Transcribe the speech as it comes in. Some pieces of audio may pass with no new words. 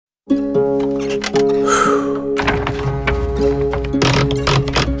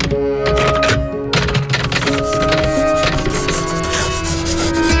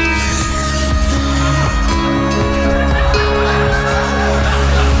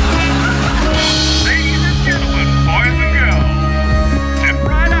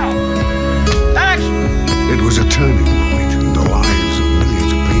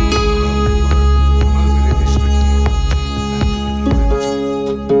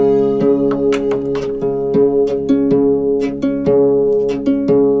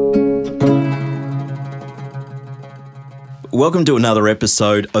welcome to another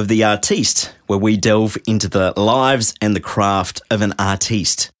episode of The Artiste, where we delve into the lives and the craft of an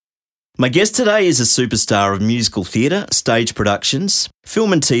artiste. My guest today is a superstar of musical theatre, stage productions,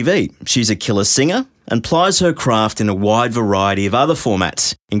 film and TV. She's a killer singer and plies her craft in a wide variety of other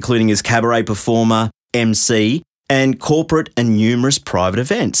formats, including as cabaret performer, MC, and corporate and numerous private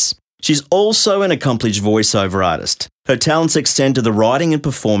events. She's also an accomplished voiceover artist. Her talents extend to the writing and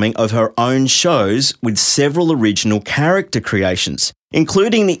performing of her own shows with several original character creations,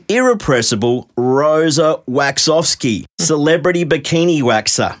 including the irrepressible Rosa Waxoffski, celebrity bikini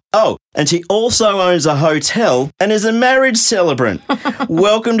waxer. Oh, and she also owns a hotel and is a marriage celebrant.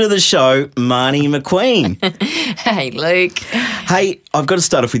 Welcome to the show, Marney McQueen. Hey, Luke. Hey, I've got to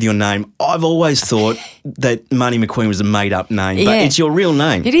start off with your name. I've always thought that Marney McQueen was a made-up name, but it's your real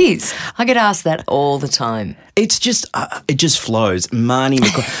name. It is. I get asked that all the time. It's just, it just flows. Marney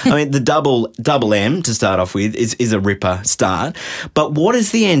McQueen. I mean, the double M to start off with is a ripper start. But what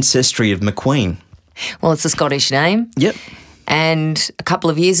is the ancestry of McQueen? Well, it's a Scottish name. Yep. And a couple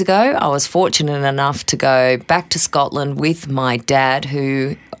of years ago, I was fortunate enough to go back to Scotland with my dad,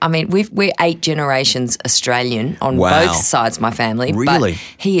 who, I mean, we're 8 generations Australian on both sides of my family. Really? But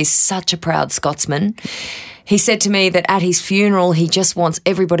he is such a proud Scotsman. He said to me that at his funeral, he just wants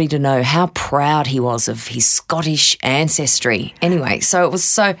everybody to know how proud he was of his Scottish ancestry. Anyway, so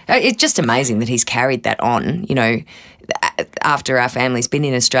it's just amazing that he's carried that on, you know, after our family's been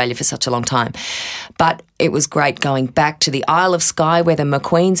in Australia for such a long time. But it was great going back to the Isle of Skye where the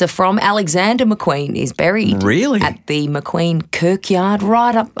McQueens are from. Alexander McQueen is buried at the McQueen Kirkyard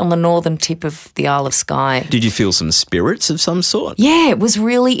right up on the northern tip of the Isle of Skye. Did you feel some spirits of some sort? Yeah, it was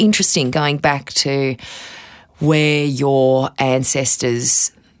really interesting going back to where your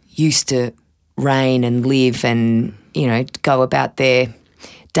ancestors used to reign and live and, you know, go about their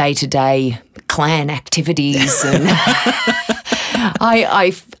day-to-day clan activities. And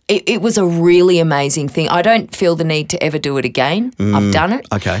it was a really amazing thing. I don't feel the need to ever do it again. I've done it.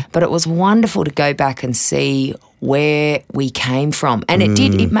 Okay. But it was wonderful to go back and see where we came from. And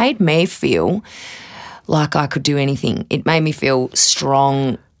it made me feel like I could do anything. It made me feel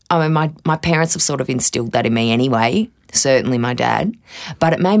strong. I mean, my parents have sort of instilled that in me anyway, certainly my dad.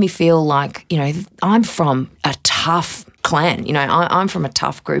 But it made me feel like, you know, I'm from a tough clan. You know, I'm from a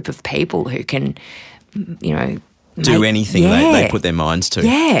tough group of people who can, you know, do anything they put their minds to.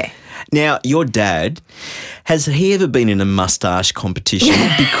 Yeah. Now, your dad, has he ever been in a moustache competition?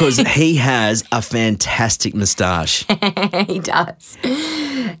 Because he has a fantastic moustache. He does.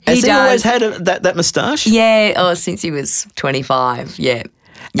 Has he always had that moustache? Yeah, since he was 25, yeah.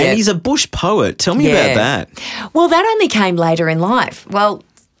 And he's a bush poet. Tell me about that. Well, that only came later in life. Well,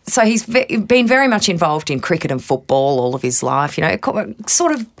 so he's been very much involved in cricket and football all of his life, you know,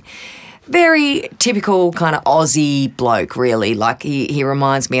 sort of very typical kind of Aussie bloke, really. Like he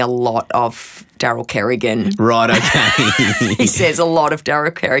reminds me a lot of Daryl Kerrigan. Right, okay. He says a lot of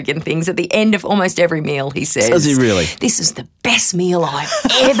Daryl Kerrigan things at the end of almost every meal, he says. Does he really? This is the best meal I've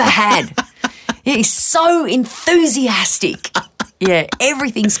ever had. He's so enthusiastic. Yeah,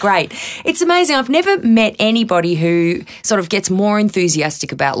 everything's great. It's amazing. I've never met anybody who sort of gets more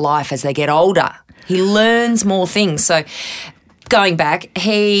enthusiastic about life as they get older. He learns more things. So going back,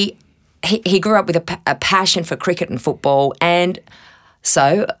 he grew up with a passion for cricket and football, and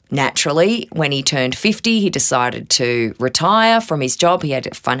so naturally when he turned 50, he decided to retire from his job. He had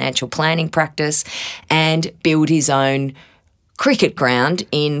a financial planning practice and build his own cricket ground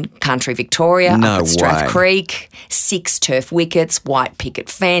in country Victoria, up at Strath Creek, 6 turf wickets, white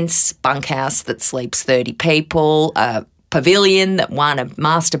picket fence, bunkhouse that sleeps 30 people, a pavilion that won a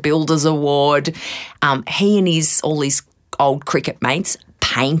Master Builders Award. He and all his old cricket mates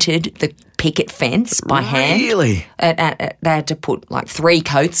painted the picket fence by hand. Really? They had to put like 3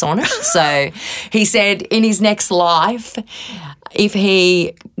 coats on it. So he said in his next life, if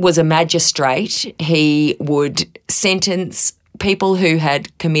he was a magistrate, he would sentence people who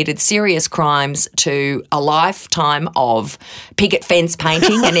had committed serious crimes to a lifetime of picket fence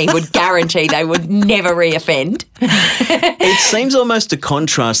painting, and he would guarantee they would never reoffend. It seems almost a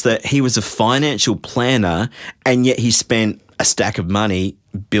contrast that he was a financial planner and yet he spent a stack of money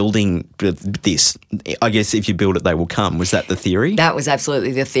building this. I guess if you build it, they will come. Was that the theory? That was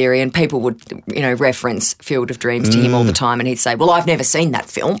absolutely the theory, and people would, you know, reference Field of Dreams to him all the time, and he'd say, well, I've never seen that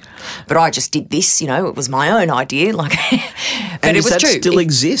film, but I just did this, you know, it was my own idea. Like, but it was true. Still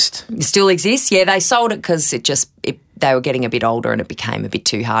exist? It still exists, yeah. They sold it because they were getting a bit older and it became a bit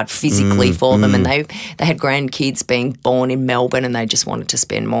too hard physically for them, and they had grandkids being born in Melbourne, and they just wanted to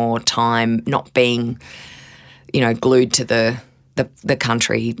spend more time not being, you know, glued to the the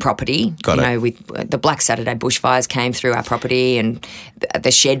country property. Got it. With the Black Saturday bushfires came through our property and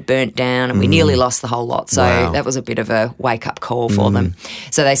the shed burnt down and we nearly lost the whole lot. So that was a bit of a wake-up call for them.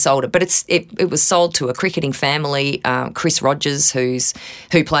 So they sold it. But it was sold to a cricketing family, Chris Rogers, who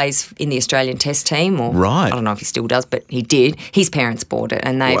plays in the Australian Test team. I don't know if he still does, but he did. His parents bought it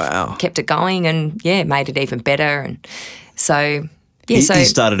and they've kept it going and, made it even better. And so... Yeah, he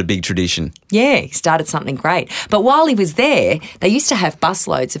started a big tradition. Yeah, he started something great. But while he was there, they used to have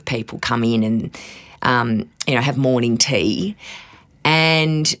busloads of people come in and, have morning tea.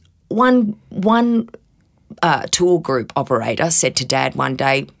 And one tour group operator said to Dad one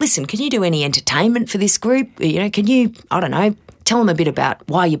day, listen, can you do any entertainment for this group? Can you, I don't know, tell them a bit about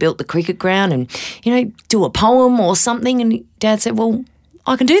why you built the cricket ground and, do a poem or something? And Dad said, well,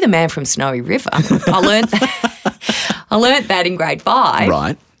 I can do The Man from Snowy River. I learnt that in grade 5.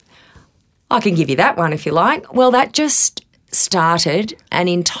 Right. I can give you that one if you like. Well, that just started an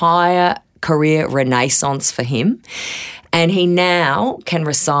entire career renaissance for him. And he now can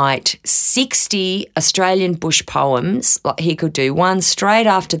recite 60 Australian bush poems. He could do one straight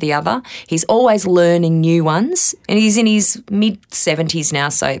after the other. He's always learning new ones. And he's in his mid-70s now.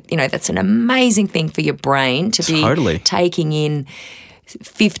 So, that's an amazing thing for your brain to be taking in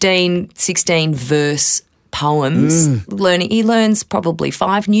 15, 16 verse poems, he learns probably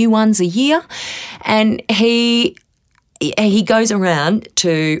 5 new ones a year, and he goes around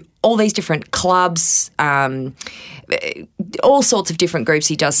to all these different clubs, all sorts of different groups.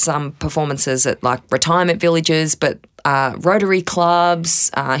 He does some performances at like retirement villages, but Rotary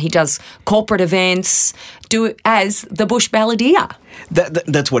clubs. He does corporate events. Do it as the Bush Balladeer.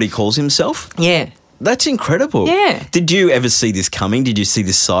 That's what he calls himself? Yeah. That's incredible. Yeah. Did you ever see this coming? Did you see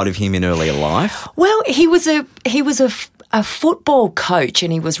this side of him in earlier life? Well, he was a football coach,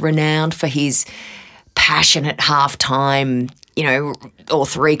 and he was renowned for his passionate halftime, or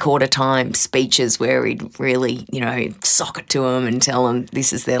 3/4 time speeches where he'd really, sock it to them and tell them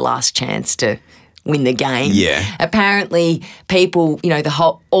this is their last chance to win the game. Yeah. Apparently, people,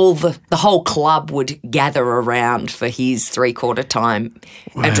 the whole club would gather around for his 3/4 time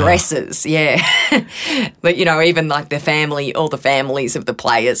addresses. Yeah. But even like the family, all the families of the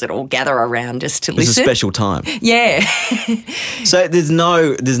players would all gather around just to listen. It's a special time. Yeah. So there's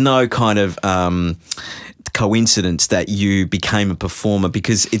no kind of coincidence that you became a performer,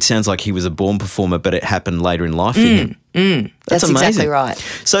 because it sounds like he was a born performer, but it happened later in life for him. That's amazing. Exactly right.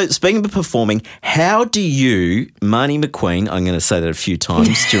 So speaking of performing, how do you, Marney McQueen, I'm going to say that a few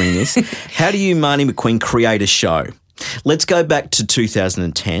times during this, how do you, Marney McQueen, create a show? Let's go back to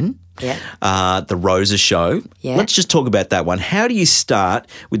 2010. Yeah. The Rosa show. Yeah. Let's just talk about that one. How do you start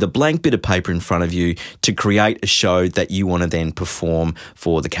with a blank bit of paper in front of you to create a show that you want to then perform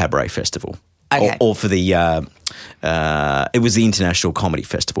for the Cabaret Festival? Okay. Or for the, it was the International Comedy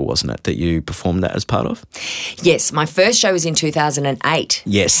Festival, wasn't it, that you performed that as part of? Yes, my first show was in 2008.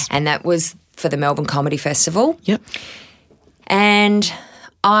 Yes. And that was for the Melbourne Comedy Festival. Yep. And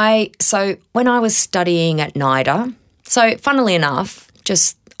so when I was studying at NIDA, so funnily enough,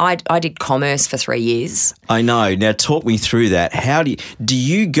 I did commerce for 3 years. I know. Now talk me through that. How do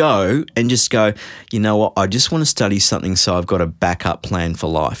you go and just go, you know what, I just want to study something so I've got a backup plan for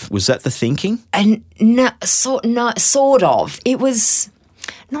life? Was that the thinking? And sort of. It was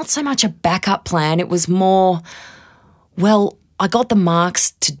not so much a backup plan. It was more, well, I got the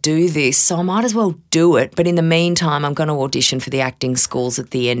marks to do this, so I might as well do it. But in the meantime, I'm going to audition for the acting schools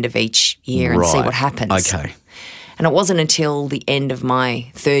at the end of each year and see what happens. Okay. And it wasn't until the end of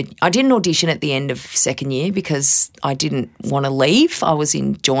my I didn't audition at the end of second year because I didn't want to leave. I was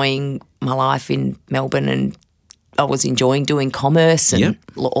enjoying my life in Melbourne and I was enjoying doing commerce and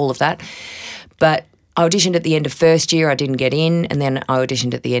all of that. But I auditioned at the end of first year, I didn't get in, and then I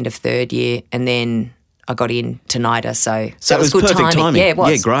auditioned at the end of third year, and then I got in to NIDA. So it was good perfect timing. Yeah, it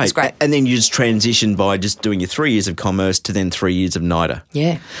was. Yeah, great. It was great. And then you just transitioned by just doing your 3 years of commerce to then 3 years of NIDA.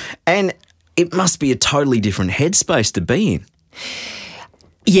 Yeah. And it must be a totally different headspace to be in.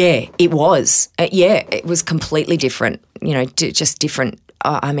 Yeah, it was. It was completely different, just different.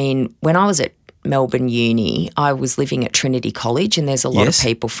 I mean, when I was at Melbourne Uni, I was living at Trinity College, and there's a lot of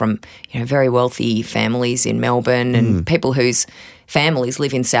people from, very wealthy families in Melbourne and people whose families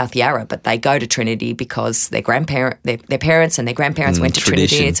live in South Yarra, but they go to Trinity because their parents and their grandparents went to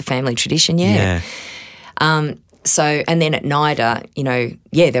tradition. Trinity. It's a family tradition, yeah. So, and then at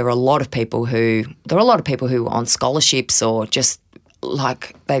NIDA, there were a lot of people who were on scholarships or just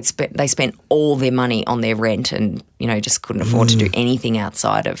like they spent all their money on their rent and, just couldn't afford to do anything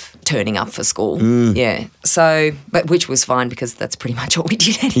outside of turning up for school. Yeah. So, but which was fine because that's pretty much all we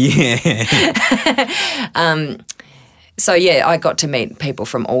did anyway. Yeah. So, yeah, I got to meet people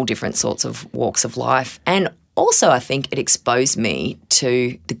from all different sorts of walks of life. And also I think it exposed me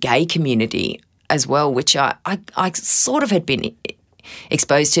to the gay community as well, which I sort of had been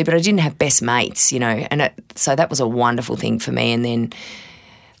exposed to, but I didn't have best mates, and so that was a wonderful thing for me. And then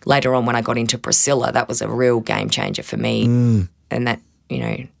later on when I got into Priscilla, that was a real game changer for me. And that,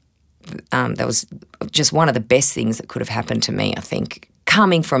 that was just one of the best things that could have happened to me, I think.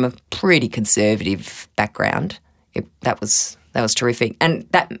 Coming from a pretty conservative background, that was terrific. And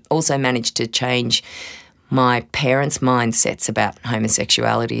that also managed to change my parents' mindsets about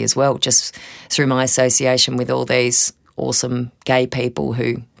homosexuality as well, just through my association with all these awesome gay people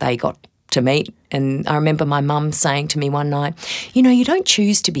who they got to meet. And I remember my mum saying to me one night, you don't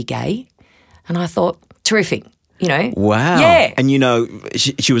choose to be gay. And I thought, terrific, Wow. Yeah. And,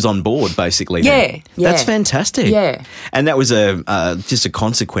 she was on board basically. Yeah. That's fantastic. Yeah. And that was just a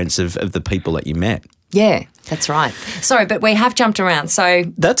consequence of the people that you met. Yeah, that's right. Sorry, but we have jumped around, so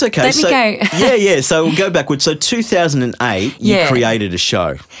that's okay. Let me go. Yeah. So we'll go backwards. So 2008, you created a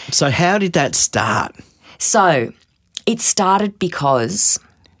show. So how did that start? So it started because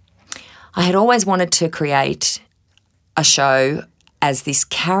I had always wanted to create a show as this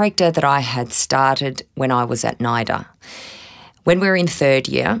character that I had started when I was at NIDA. When we were in third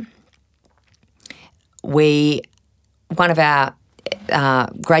year, one of our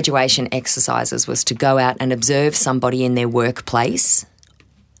graduation exercises was to go out and observe somebody in their workplace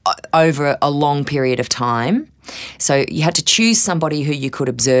over a long period of time. So you had to choose somebody who you could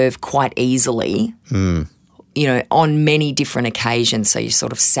observe quite easily, on many different occasions. So you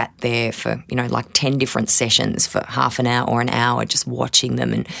sort of sat there for, like 10 different sessions for half an hour or an hour just watching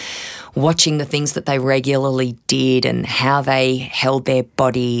them and watching the things that they regularly did and how they held their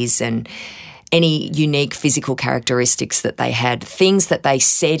bodies and any unique physical characteristics that they had, things that they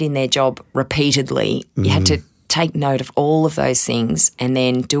said in their job repeatedly. You had to take note of all of those things and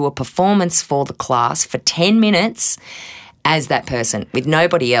then do a performance for the class for 10 minutes as that person with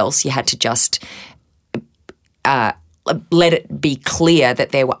nobody else. You had to just let it be clear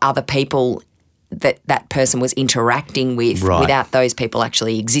that there were other people that person was interacting with without those people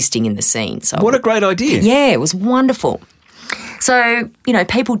actually existing in the scene. So what a great idea. Yeah, it was wonderful. So,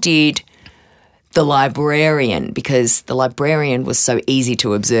 people did the librarian because the librarian was so easy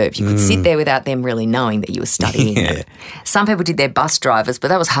to observe. You could sit there without them really knowing that you were studying them. Some people did their bus drivers, but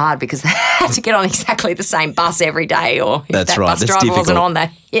that was hard because they had to get on exactly the same bus every day, or if that bus driver wasn't on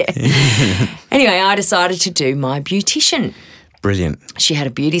that. Yeah. Anyway, I decided to do my beautician. Brilliant. She had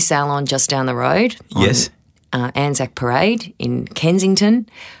a beauty salon just down the road on Anzac Parade in Kensington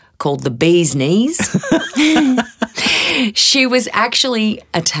called the Bee's Knees. She was actually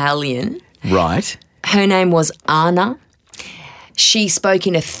Italian. Right. Her name was Anna. She spoke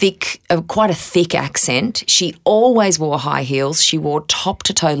in quite a thick accent. She always wore high heels. She wore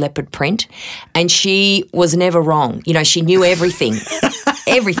top-to-toe leopard print, and she was never wrong. She knew everything,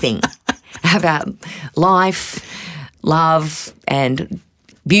 everything about life, love, and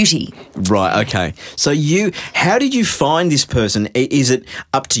beauty. Right, okay. So how did you find this person? Is it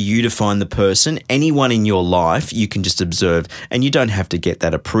up to you to find the person? Anyone in your life you can just observe, and you don't have to get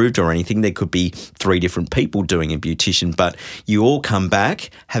that approved or anything. There could be 3 different people doing a beautician, but you all come back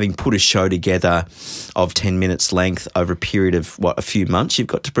having put a show together of 10 minutes length over a period of, a few months you've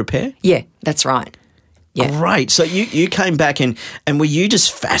got to prepare? Yeah, that's right. Yeah. Great. So you came back and were you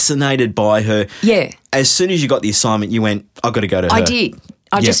just fascinated by her? Yeah. As soon as you got the assignment, you went, I've got to go to her. I did.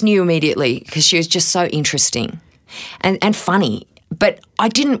 I just knew immediately because she was just so interesting and funny. But I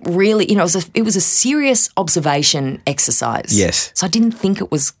didn't really, it was a serious observation exercise. Yes. So I didn't think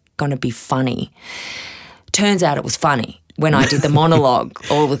it was going to be funny. Turns out it was funny when I did the monologue.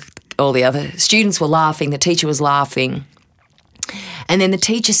 All the other students were laughing. The teacher was laughing. And then the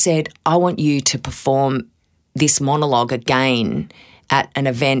teacher said, I want you to perform this monologue again at an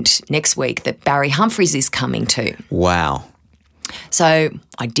event next week that Barry Humphries is coming to. Wow. So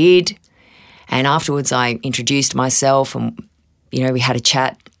I did, and afterwards I introduced myself and, we had a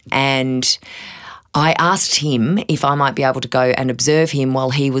chat, and I asked him if I might be able to go and observe him while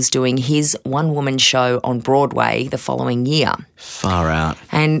he was doing his one-woman show on Broadway the following year. Far out.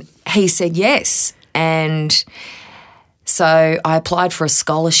 And he said yes, and so I applied for a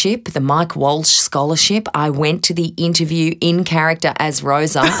scholarship, the Mike Walsh Scholarship. I went to the interview in character as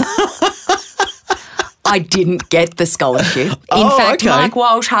Rosa. I didn't get the scholarship. In fact, Mike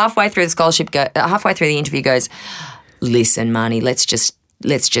Walsh halfway through the interview goes, listen, Marnie, let's just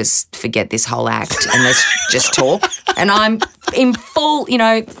let's just forget this whole act and let's just talk. And I'm in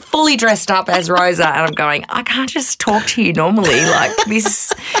fully dressed up as Rosa, and I'm going, I can't just talk to you normally like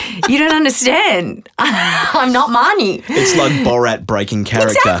this. You don't understand. I'm not Marnie. It's like Borat breaking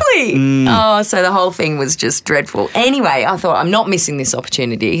character. Exactly. Oh, so the whole thing was just dreadful. Anyway, I thought, I'm not missing this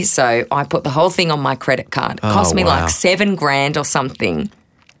opportunity, so I put the whole thing on my credit card. It cost me like $7,000 or something.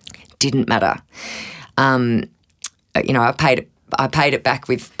 Didn't matter. I paid it back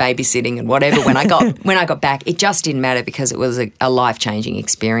with babysitting and whatever when I got back. It just didn't matter because it was a life-changing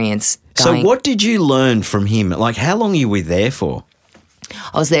experience. So what did you learn from him? Like, how long were you there for?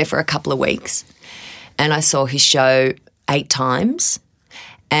 I was there for a couple of weeks, and I saw his show 8 times,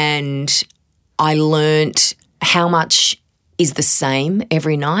 and I learnt how much is the same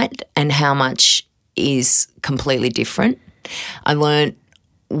every night and how much is completely different. I learnt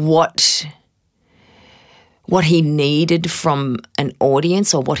what he needed from an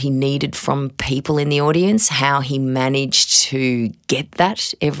audience or what he needed from people in the audience, how he managed to get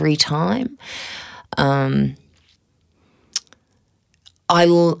that every time. I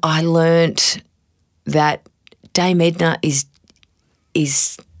learnt that Dame Edna is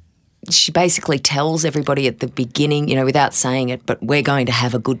she basically tells everybody at the beginning, without saying it, but we're going to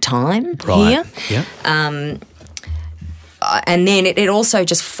have a good time here. Yeah. And then it also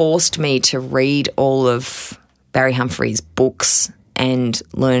just forced me to read all of Barry Humphrey's books and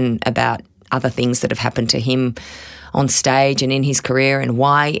learn about other things that have happened to him on stage and in his career, and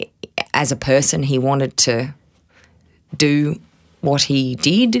why, as a person, he wanted to do what he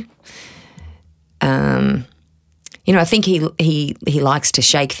did. I think he likes to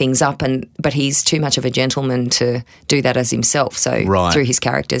shake things up, but he's too much of a gentleman to do that as himself. So through his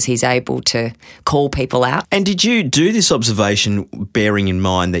characters, he's able to call people out. And did you do this observation bearing in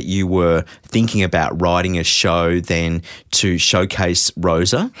mind that you were thinking about writing a show then to showcase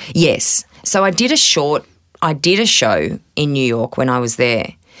Rosa? Yes. So I did a show in New York when I was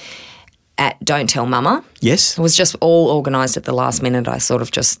there at Don't Tell Mama. Yes. It was just all organised at the last minute. I sort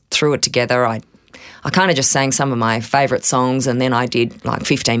of just threw it together. I kind of just sang some of my favourite songs, and then I did like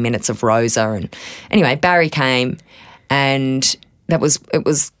 15 minutes of Rosa. And anyway, Barry came, and it was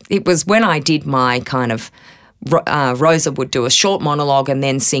when I did my kind of Rosa would do a short monologue and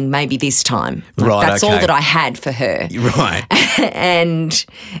then sing Maybe This Time. That's all that I had for her. Right. And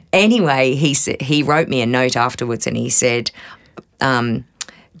anyway, he wrote me a note afterwards, and he said,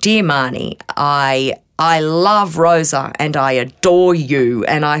 "Dear Marnie, I love Rosa and I adore you."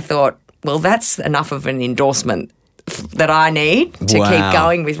 And I thought, well, that's enough of an endorsement that I need to keep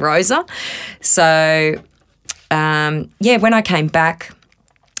going with Rosa. So, when I came back,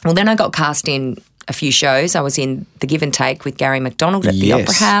 well, then I got cast in a few shows. I was in The Give and Take with Gary McDonald at the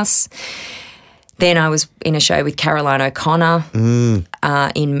Opera House. Then I was in a show with Caroline O'Connor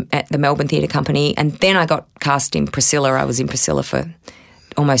at the Melbourne Theatre Company. And then I got cast in Priscilla. I was in Priscilla for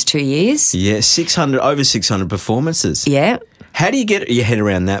almost 2 years. Yeah, over 600 performances. Yeah. How do you get your head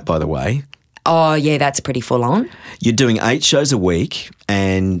around that, by the way? Oh, yeah, that's pretty full on. You're doing 8 shows a week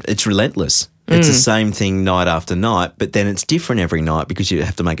and it's relentless. It's the same thing night after night, but then it's different every night because you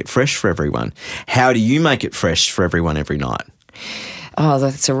have to make it fresh for everyone. How do you make it fresh for everyone every night? Oh,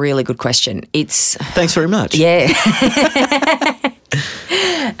 that's a really good question. Thanks very much. Yeah.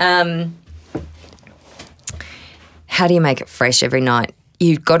 How do you make it fresh every night?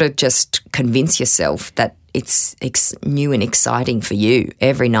 You've got to just convince yourself that it's new and exciting for you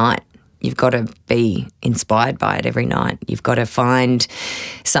every night. You've got to be inspired by it every night. You've got to find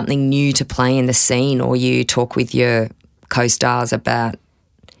something new to play in the scene, or you talk with your co-stars about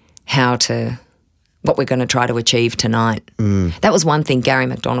what we're going to try to achieve tonight. That was one thing Gary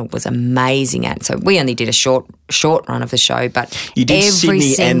McDonald was amazing at. So we only did a short run of the show, but you did every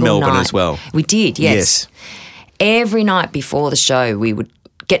Sydney and Melbourne night, as well. We did, yes. Every night before the show, we would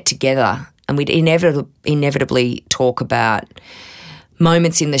get together and we'd inevitably talk about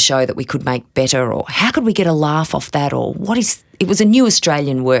moments in the show that we could make better, or how could we get a laugh off that, or it was a new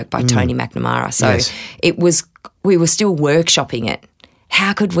Australian work by Tony McNamara. So we were still workshopping it.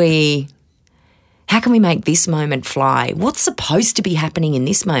 How can we make this moment fly? What's supposed to be happening in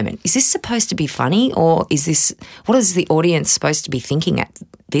this moment? Is this supposed to be funny, or what is the audience supposed to be thinking at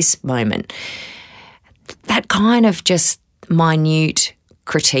this moment? That kind of just minute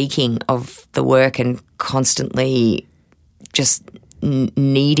critiquing of the work and constantly just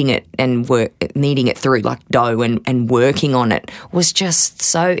kneading it through like dough and working on it was just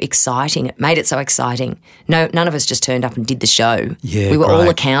so exciting. It made it so exciting. None of us just turned up and did the show. Yeah, we were all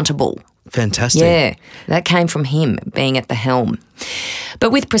accountable. Fantastic. Yeah, that came from him being at the helm.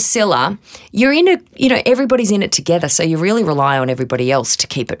 But with Priscilla, you're in everybody's in it together, so you really rely on everybody else to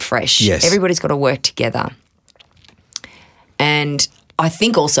keep it fresh. Yes. Everybody's got to work together. And I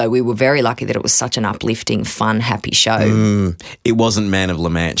think also we were very lucky that it was such an uplifting, fun, happy show. It wasn't Man of La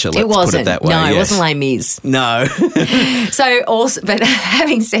Mancha, let's It wasn't. put it that way. No, yes. it wasn't Les Mis. No. But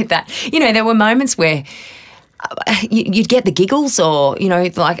having said that, there were moments where you'd get the giggles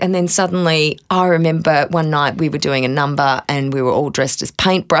and then suddenly I remember one night we were doing a number and we were all dressed as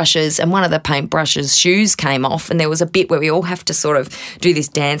paintbrushes and one of the paintbrushes' shoes came off and there was a bit where we all have to sort of do this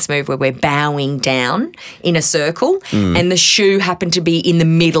dance move where we're bowing down in a circle and the shoe happened to be in the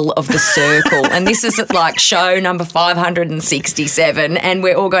middle of the circle and this is at like show number 567 and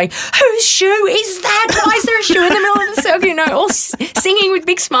we're all going, whose shoe is that? Why is there a shoe in the middle of the circle? All singing with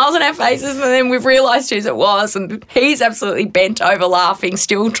big smiles on our faces and then we've realised whose it was. And he's absolutely bent over laughing,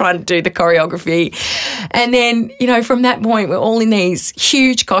 still trying to do the choreography. And then, from that point, we're all in these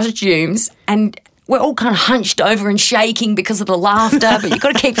huge costumes and we're all kind of hunched over and shaking because of the laughter, but you've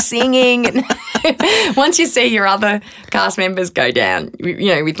got to keep singing. And once you see your other cast members go down,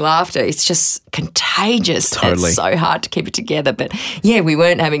 with laughter, it's just contagious. Totally. It's so hard to keep it together. But, yeah, we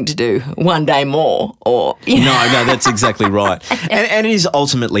weren't having to do one day more or, No, that's exactly right. And it is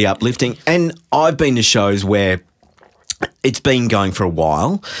ultimately uplifting. And I've been to shows where it's been going for a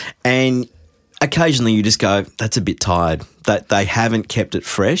while and occasionally you just go, that's a bit tired. That they haven't kept it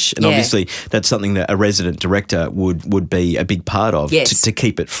fresh. And obviously that's something that a resident director would be a big part of, yes. to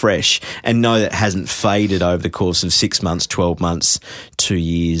keep it fresh and know that it hasn't faded over the course of 6 months, 12 months, 2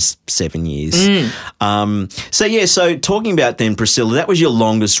 years, 7 years. So talking about then, Priscilla, that was your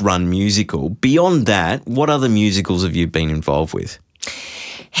longest run musical. Beyond that, what other musicals have you been involved with?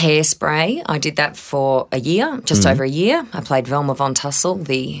 Hairspray. I did that for a year, just over a year. I played Velma Von Tussle,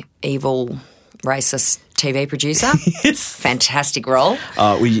 the evil racist TV producer. Yes. Fantastic role.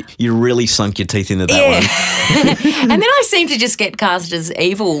 You really sunk your teeth into that one. And then I seem to just get cast as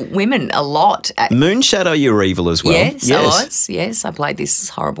evil women a lot. Moonshadow, you were evil as well. Yes, I was. Yes, I played this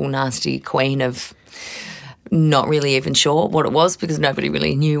horrible, nasty queen of not really even sure what it was because nobody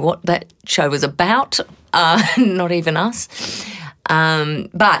really knew what that show was about, not even us.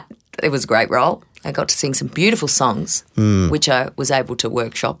 But it was a great role. I got to sing some beautiful songs, which I was able to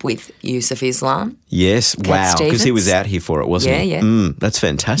workshop with Yusuf Islam. Yes, wow, because he was out here for it, wasn't he? Yeah. That's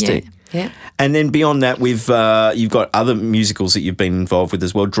fantastic. Yeah. And then beyond that, you've got other musicals that you've been involved with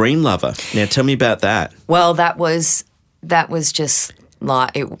as well. Dream Lover. Now, tell me about that. Well, that was just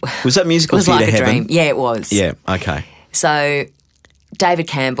like it was that musical was theatre like a heaven? dream. Yeah, it was. Yeah. Okay. So David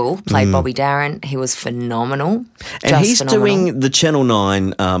Campbell played Bobby Darin. He was phenomenal. And he's doing the Channel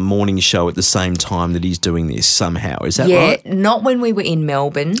 9 morning show at the same time that he's doing this somehow. Is that right? Yeah, not when we were in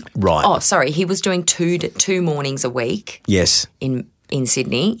Melbourne. Right. Oh, sorry. He was doing two mornings a week. Yes. In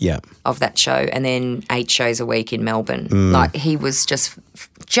Sydney. Yeah. Of that show, and then 8 shows a week in Melbourne. Like he was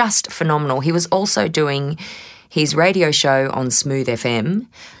just phenomenal. He was also doing his radio show on Smooth FM.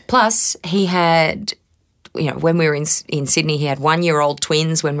 Plus, he had, when we were in Sydney, he had 1-year-old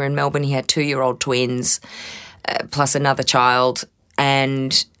twins. When we were in Melbourne, he had 2-year-old twins, plus another child.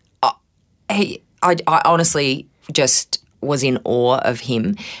 And I honestly just was in awe of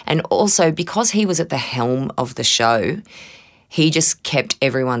him. And also, because he was at the helm of the show, he just kept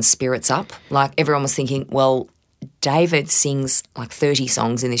everyone's spirits up. Like, everyone was thinking, well, David sings like 30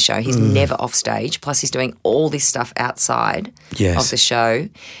 songs in this show. He's never off stage. Plus, he's doing all this stuff outside of the show.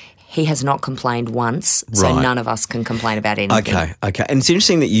 He has not complained once, so none of us can complain about anything. Okay. And it's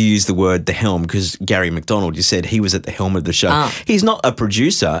interesting that you use the word the helm because Gary McDonald, you said he was at the helm of the show. He's not a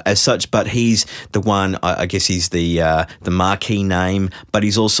producer as such, but he's the one, I guess he's the marquee name, but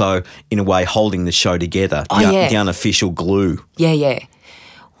he's also, in a way, holding the show together, the unofficial glue. Yeah.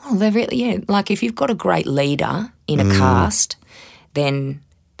 Well, they're really, like if you've got a great leader in a cast, then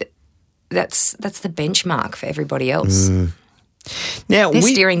that's the benchmark for everybody else. Now they're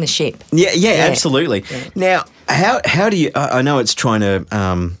steering the ship. Yeah, absolutely. Yeah. Now, how do you? I know it's trying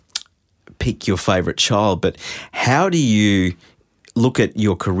to pick your favourite child, but how do you look at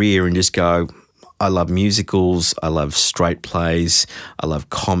your career and just go, I love musicals, I love straight plays, I love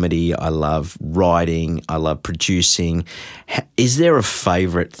comedy, I love writing, I love producing. Is there a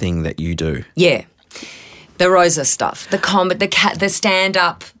favourite thing that you do? Yeah, the Rosa stuff, the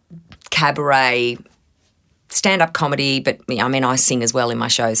stand-up, cabaret. stand-up comedy, but I mean, I sing as well in my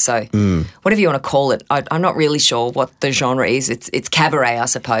shows. So whatever you want to call it, I'm not really sure what the genre is. It's cabaret, I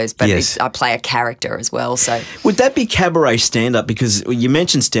suppose, but I play a character as well. So would that be cabaret stand-up? Because you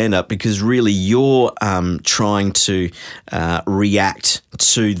mentioned stand-up because really you're trying to react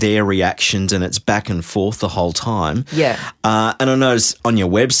to their reactions and it's back and forth the whole time. Yeah. And I noticed on your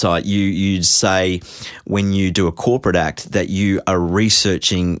website you'd say when you do a corporate act that you are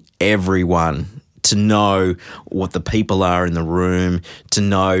researching everyone to know what the people are in the room,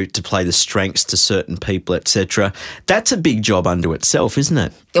 to play the strengths to certain people, etc. That's a big job unto itself, isn't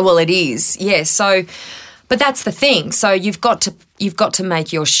it? Well, it is, yes. So, but that's the thing. So you've got to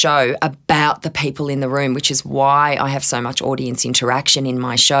make your show about the people in the room, which is why I have so much audience interaction in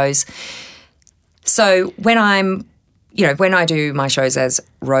my shows. So when I do my shows as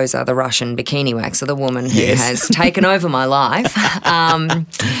Rosa, the Russian bikini waxer, the woman who has taken over my life,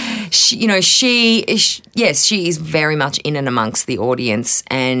 she is very much in and amongst the audience,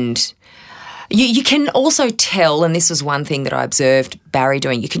 and you can also tell, and this was one thing that I observed Barry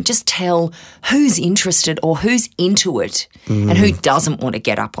doing, you can just tell who's interested or who's into it and who doesn't want to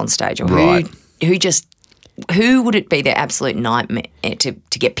get up on stage or who would it be their absolute nightmare to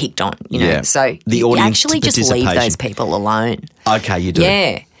get picked on, you know? Yeah. So the audience, you actually just leave those people alone. Okay, you do.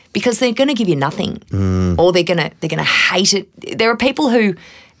 Yeah, because they're going to give you nothing or they're going to hate it. There are people who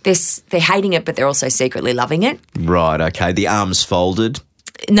they're hating it but they're also secretly loving it. Right, okay. The arms folded.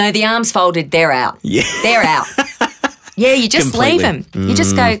 No, the arms folded, they're out. Yeah. They're out. Yeah, you just leave them. You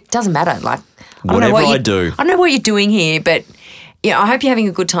just go, doesn't matter. Like, I don't know what you're doing here, but yeah, I hope you're having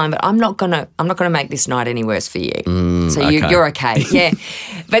a good time, but I'm not gonna make this night any worse for you. So you're okay. Yeah,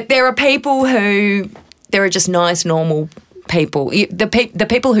 but there are people there are just nice, normal people. The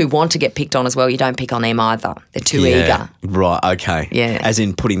people who want to get picked on as well, you don't pick on them either. They're too eager. Right. Okay. Yeah. As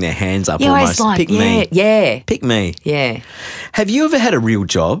in putting their hands up almost. It's like, pick me. Yeah. Pick me. Yeah. Have you ever had a real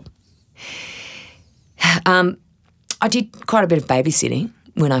job? I did quite a bit of babysitting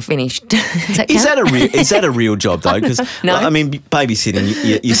when I finished. Is that a real job though? Because no. I mean,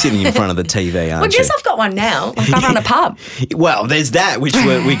 babysitting, you're sitting in front of the TV, aren't you? Well, I guess I've got one now. Like I run a pub. Well, there's that which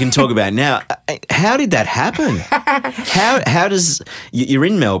we can talk about now. How did that happen? How does you're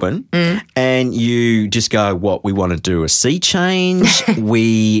in Melbourne and you just go, what, we want to do a sea change,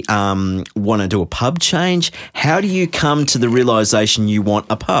 we want to do a pub change. How do you come to the realisation you want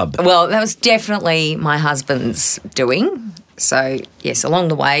a pub? Well, that was definitely my husband's doing. So, yes, along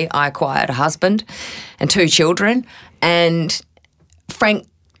the way I acquired a husband and 2 children, and Frank,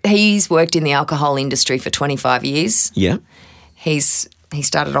 he's worked in the alcohol industry for 25 years. Yeah. He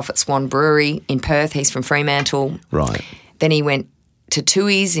started off at Swan Brewery in Perth. He's from Fremantle. Right. Then he went to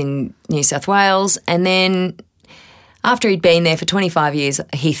Tui's in New South Wales, and then after he'd been there for 25 years,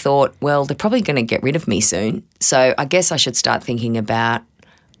 he thought, well, they're probably going to get rid of me soon, so I guess I should start thinking about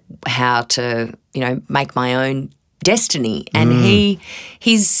how to, make my own destiny. And he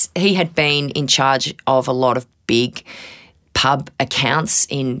had been in charge of a lot of big pub accounts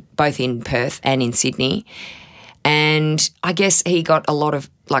both in Perth and in Sydney, and I guess he got a lot of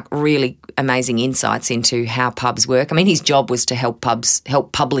really amazing insights into how pubs work. I mean, his job was to help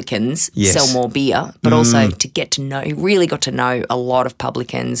publicans sell more beer, but also to get to know. He really got to know a lot of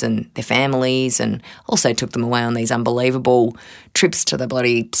publicans and their families, and also took them away on these unbelievable trips to the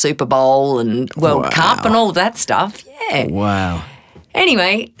bloody Super Bowl and World Cup and all of that stuff. Yeah. Wow.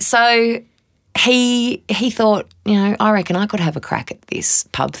 Anyway, so he thought, I reckon I could have a crack at this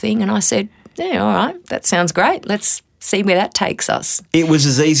pub thing, and I said, yeah, all right, that sounds great. Let's see where that takes us. It was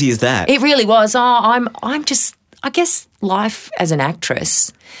as easy as that. It really was. I guess life as an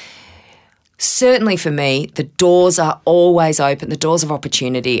actress, certainly for me, the doors are always open. The doors of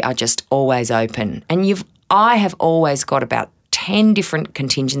opportunity are just always open. And I have always got about 10 different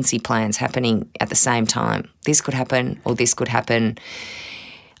contingency plans happening at the same time. This could happen or this could happen.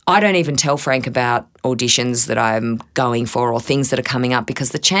 I don't even tell Frank about auditions that I'm going for or things that are coming up,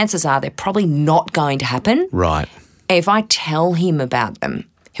 because the chances are they're probably not going to happen. Right. If I tell him about them,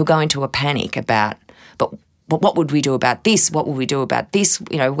 he'll go into a panic about, but what would we do about this? What would we do about this?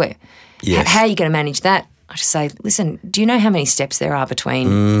 How are you going to manage that? I just say, listen, do you know how many steps there are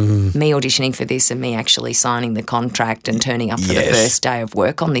between me auditioning for this and me actually signing the contract and turning up for the first day of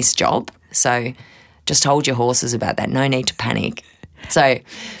work on this job? So just hold your horses about that. No need to panic. So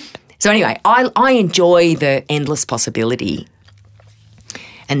anyway, I enjoy the endless possibility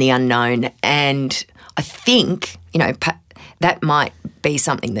and the unknown, and I think, that might be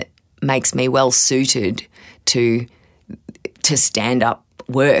something that makes me well suited to stand-up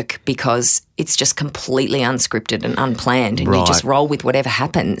work because it's just completely unscripted and unplanned, and you just roll with whatever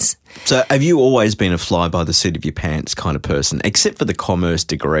happens. So have you always been a fly by the seat of your pants kind of person, except for the commerce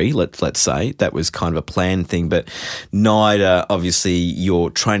degree, let's say? That was kind of a planned thing, but NIDA, obviously you're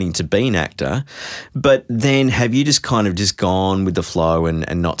training to be an actor, but then have you just kind of just gone with the flow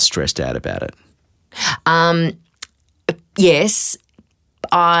and not stressed out about it? Yes.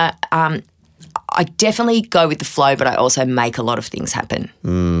 I definitely go with the flow, but I also make a lot of things happen.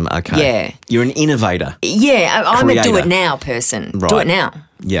 Okay. Yeah. You're an innovator. Yeah, I'm Creator. a do-it-now person. Right. Do it now.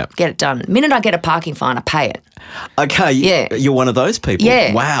 Yeah. Get it done. The minute I get a parking fine, I pay it. Okay. Yeah. You're one of those people?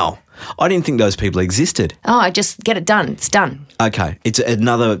 Yeah. Wow. I didn't think those people existed. Oh, I just get it done. It's done. Okay. It's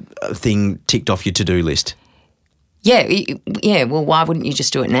another thing ticked off your to-do list. Yeah, well, why wouldn't you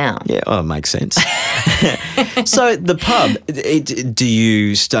just do it now? Yeah, it makes sense. So the pub, do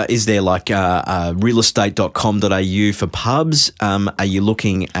you start? Is there like realestate.com.au for pubs? Are you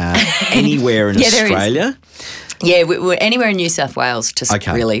looking anywhere in Australia? Yeah, we're anywhere in New South Wales,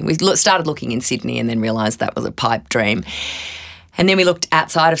 Okay. really. We started looking in Sydney and then realised that was a pipe dream. And then we looked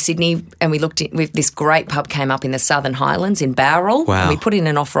outside of Sydney and we looked with this great pub came up in the Southern Highlands in Bowral. Wow. And we put in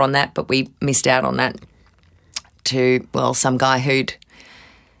an offer on that, but we missed out on that to, some guy who'd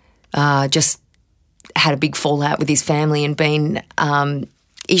just had a big fallout with his family and been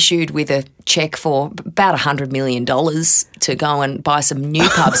issued with a cheque for about $100 million to go and buy some new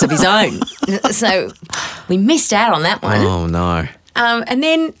pubs of his own. So we missed out on that one. Oh, no. And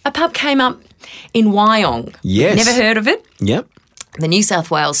then a pub came up in Wyong. Yes. Never heard of it? Yep. The New South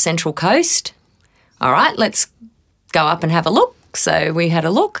Wales Central Coast. All right, let's go up and have a look. So we had a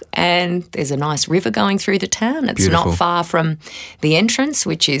look and there's a nice river going through the town. It's Beautiful. not far from the entrance,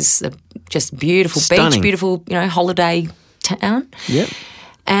 which is just beautiful Stunning. beach, beautiful, holiday town. Yep.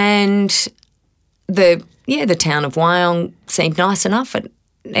 And the town of Wyong seemed nice enough.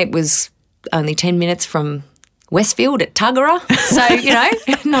 It was only 10 minutes from Westfield at Tuggerah. So,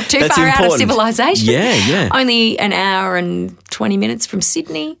 not too That's far out of important. civilization. Yeah. Only an hour and 20 minutes from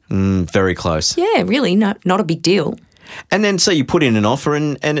Sydney. Very close. Yeah, really, not a big deal. And then so you put in an offer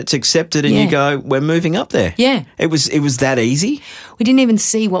and it's accepted and you go, we're moving up there. Yeah. It was that easy? We didn't even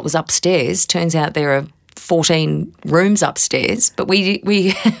see what was upstairs. Turns out there are 14 rooms upstairs, but we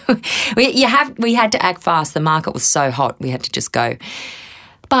had to act fast. The market was so hot, we had to just go.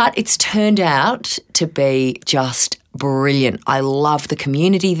 But it's turned out to be just brilliant. I love the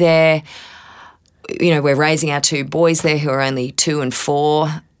community there. We're raising our two boys there who are only 2 and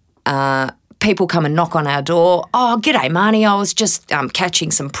 4. People come and knock on our door. Oh, g'day, Marnie. I was just catching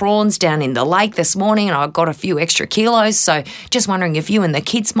some prawns down in the lake this morning and I got a few extra kilos, so just wondering if you and the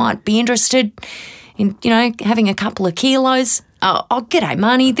kids might be interested in, having a couple of kilos. Oh, g'day,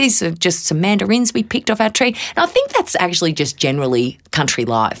 Marnie. These are just some mandarins we picked off our tree. And I think that's actually just generally country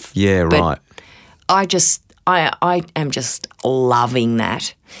life. Yeah, But right. I am just loving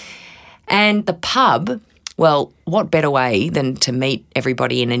that. And the pub, well, what better way than to meet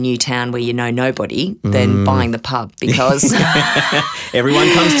everybody in a new town where you know nobody than buying the pub, because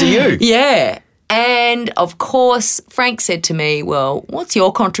Everyone comes to you. yeah. And, of course, Frank said to me, well, what's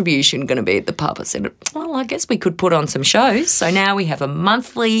your contribution going to be at the pub? I said, well, I guess we could put on some shows. So now we have a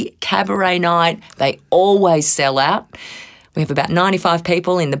monthly cabaret night. They always sell out. We have about 95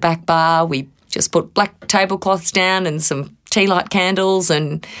 people in the back bar. We just put black tablecloths down and some tea light candles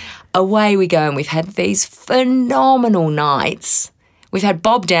and away we go. And we've had these phenomenal nights. We've had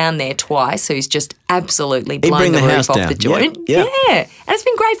Bob down there twice, who's just absolutely blown the roof off the joint. Yeah. And it's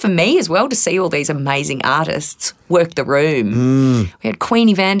been great for me as well to see all these amazing artists work the room. We had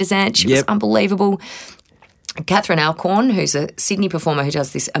Queenie van der Zandt. She was unbelievable. Catherine Alcorn, who's a Sydney performer who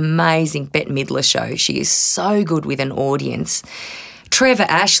does this amazing Bette Midler show. She is so good with an audience. Trevor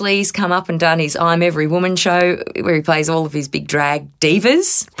Ashley's come up and done his I'm Every Woman show where he plays all of his big drag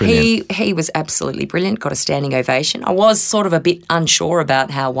divas. Brilliant. He was absolutely brilliant, got a standing ovation. I was sort of a bit unsure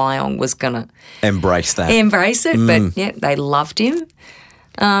about how Wyong was going to Embrace that. but yeah, they loved him.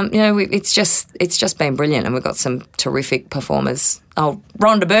 It's just been brilliant, and we've got some terrific performers.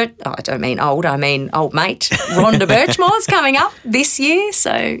 Rhonda I don't mean old, I mean old mate. Rhonda Birchmore's coming up this year,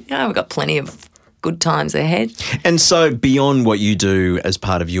 so we've got plenty of good times ahead. And so beyond what you do as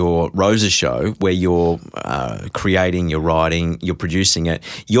part of your Rosa show, where you're creating, you're writing, you're producing it,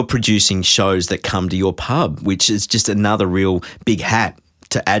 you're producing shows that come to your pub, which is just another real big hat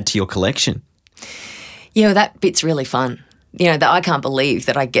to add to your collection. Yeah, well, that bit's really fun. That I can't believe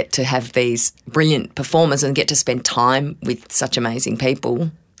that I get to have these brilliant performers and get to spend time with such amazing people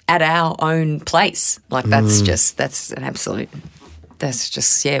at our own place. Like that's just one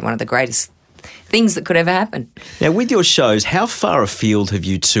of the greatest things that could ever happen. Now, with your shows, how far afield have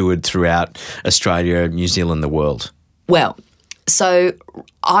you toured throughout Australia, New Zealand, the world? Well, so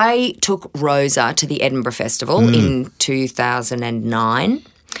I took Rosa to the Edinburgh Festival in 2009.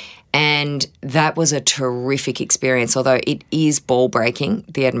 And that was a terrific experience, although it is ball-breaking,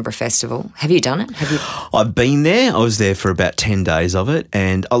 the Edinburgh Festival. Have you done it? I've been there. I was there for about 10 days of it.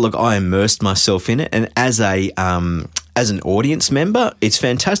 And, I immersed myself in it. And as an audience member, it's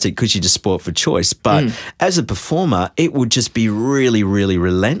fantastic because you're just spoilt for choice. But as a performer, it would just be really, really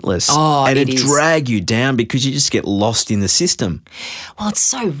relentless. Oh, and it'd drag you down because you just get lost in the system. Well, it's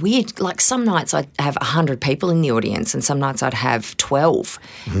so weird. Like some nights I'd have 100 people in the audience and some nights I'd have 12.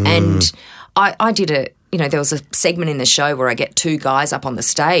 And I did there was a segment in the show where I get two guys up on the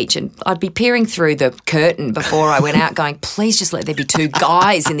stage and I'd be peering through the curtain before I went out going, please just let there be two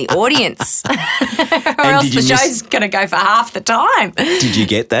guys in the audience or else the show's going to go for half the time. Did you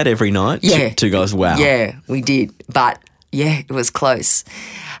get that every night? Yeah. Two guys, wow. Yeah, we did. But, yeah, it was close.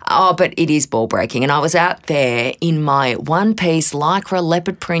 Oh, but it is ball-breaking. And I was out there in my one-piece lycra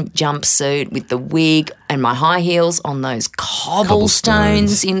leopard print jumpsuit with the wig and my high heels on those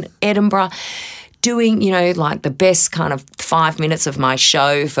cobblestones in Edinburgh, doing, like the best kind of 5 minutes of my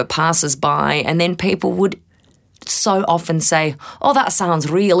show for passers-by, and then people would so often say, oh, that sounds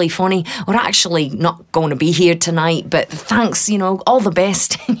really funny. We're actually not going to be here tonight, but thanks, all the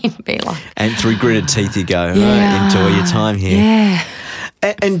best. And you'd be like... And through gritted teeth you go, yeah, enjoy your time here. Yeah.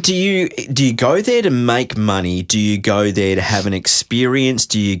 And do you go there to make money? Do you go there to have an experience?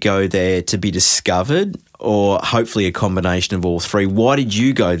 Do you go there to be discovered? Or hopefully a combination of all three? Why did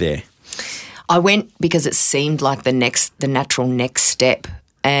you go there? I went because it seemed like the natural next step,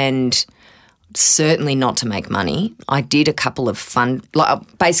 and certainly not to make money. I did a couple of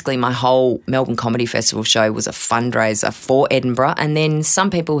basically my whole Melbourne Comedy Festival show was a fundraiser for Edinburgh, and then some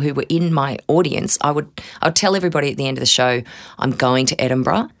people who were in my audience, I would tell everybody at the end of the show, I'm going to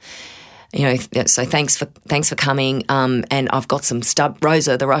Edinburgh. So thanks for coming. And I've got some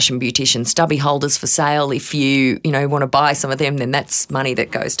Rosa, the Russian beautician, stubby holders for sale. If you want to buy some of them, then that's money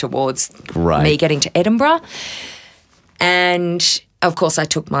that goes towards me getting to Edinburgh. And of course, I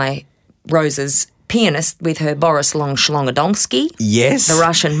took my Rosa's pianist with her Boris Longschlongodonsky. Yes, the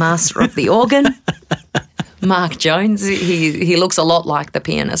Russian master of the organ. Mark Jones. He looks a lot like the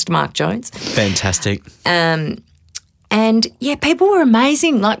pianist, Mark Jones. Fantastic. And, yeah, people were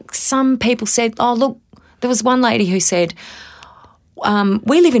amazing. Like some people said, oh, look, there was one lady who said,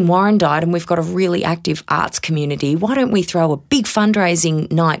 we live in Warrandyte and we've got a really active arts community. Why don't we throw a big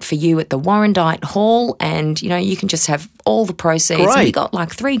fundraising night for you at the Warrandyte Hall, and, you can just have all the proceeds. Great. And we got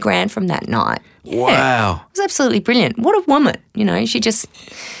like $3,000 from that night. Yeah. Wow. It was absolutely brilliant. What a woman, she just...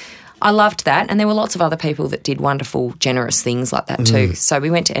 I loved that, and there were lots of other people that did wonderful, generous things like that too. So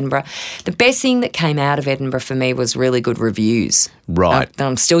we went to Edinburgh. The best thing that came out of Edinburgh for me was really good reviews. Right. That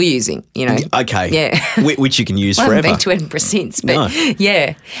I'm still using, Okay. Yeah. Which you can use I forever. haven't been to Edinburgh since, but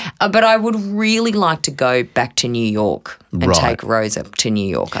yeah. But I would really like to go back to New York and take Rosa to New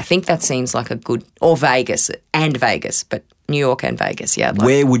York. I think that seems like a good, or Vegas, but New York and Vegas, yeah.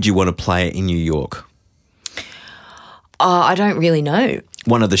 Where would you want to play it in New York? I don't really know.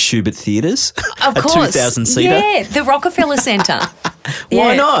 One of the Schubert theatres? Of course. A 2,000-seater? Yeah, the Rockefeller Centre.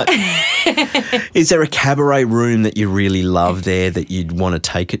 Why not? Is there a cabaret room that you really love there that you'd want to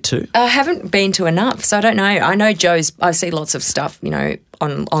take it to? I haven't been to enough, so I don't know. I know I see lots of stuff,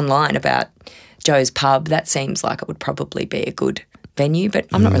 online about Joe's Pub. That seems like it would probably be a good venue, but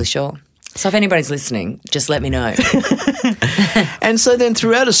I'm not really sure. So if anybody's listening, just let me know. And so then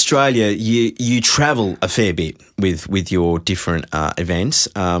throughout Australia, you travel a fair bit with your different events.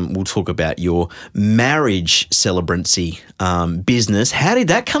 We'll talk about your marriage celebrancy business. How did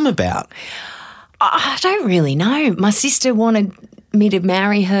that come about? I don't really know. My sister wanted me to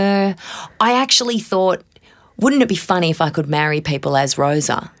marry her. I actually thought, wouldn't it be funny if I could marry people as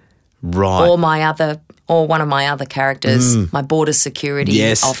Rosa? Right. Or one of my other characters, my border security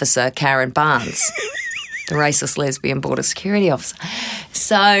officer, Karen Barnes, the racist lesbian border security officer.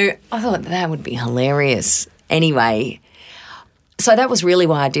 So I thought that would be hilarious. Anyway, so that was really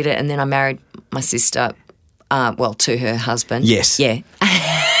why I did it. And then I married my sister, to her husband. Yes. Yeah.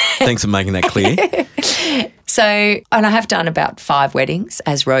 Thanks for making that clear. So, and I have done about 5 weddings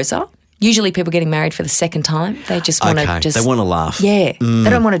as Rosa. Usually people getting married for the second time, they just want to they want to laugh. Yeah. They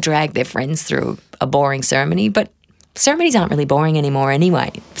don't want to drag their friends through a boring ceremony, but ceremonies aren't really boring anymore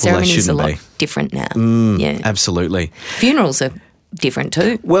anyway. Ceremonies are a lot different now. Yeah. Absolutely. Funerals are different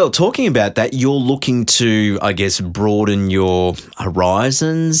too. Well, talking about that, you're looking to, I guess, broaden your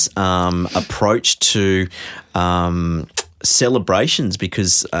horizons, approach to celebrations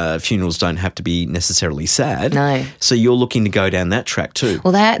because funerals don't have to be necessarily sad. No. So you're looking to go down that track too.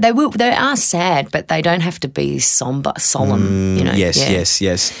 Well, they are sad, but they don't have to be solemn.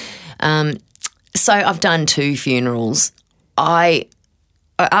 Yes. So I've done 2 funerals.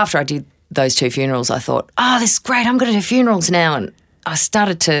 After I did those 2 funerals, I thought, this is great. I'm going to do funerals now, and I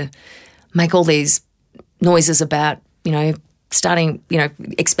started to make all these noises about, starting,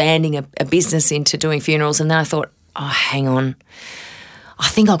 expanding a business into doing funerals. And then I thought, hang on, I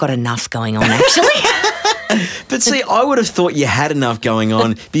think I've got enough going on actually. But see, I would have thought you had enough going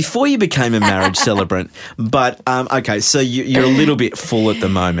on before you became a marriage celebrant. But, okay, so you're a little bit full at the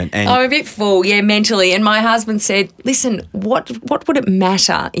moment. And I'm a bit full, mentally. And my husband said, listen, what would it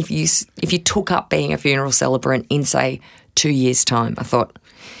matter if you took up being a funeral celebrant in, say, 2 years' time? I thought,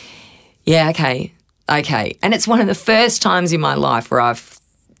 yeah, okay. And it's one of the first times in my life where I've,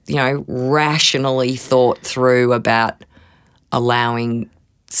 rationally thought through about allowing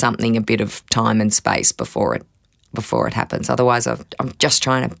something a bit of time and space before it happens. Otherwise, I'm just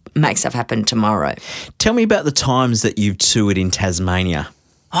trying to make stuff happen tomorrow. Tell me about the times that you've toured in Tasmania.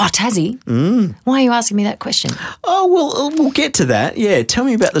 Oh, Tassie? Why are you asking me that question? Oh, well, we'll get to that. Yeah, tell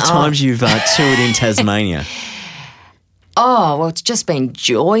me about the times you've toured in Tasmania. Oh, well, it's just been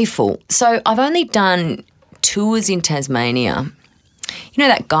joyful. So I've only done tours in Tasmania. You know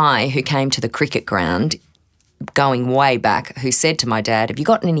that guy who came to the cricket ground going way back who said to my dad, have you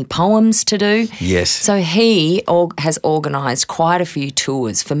got any poems to do? Yes. So he has organised quite a few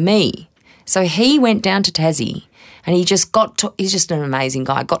tours for me. So he went down to Tassie and he's just an amazing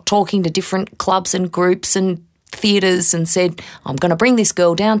guy, got talking to different clubs and groups and theatres and said, I'm going to bring this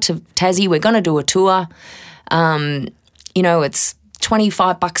girl down to Tassie, we're going to do a tour. It's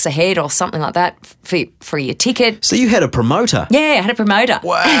 $25 a head or something like that for your ticket. So you had a promoter? Yeah, I had a promoter.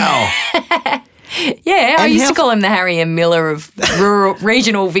 Wow. Yeah, I used to call him the Harry M. Miller of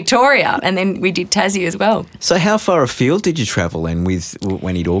regional Victoria, and then we did Tassie as well. So how far afield did you travel then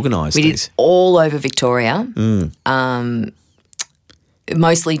when he'd organised these? We did all over Victoria,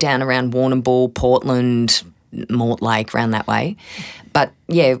 mostly down around Warrnambool, Portland, Mortlake, around that way. But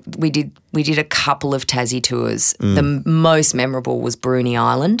yeah, we did a couple of Tassie tours. The most memorable was Bruny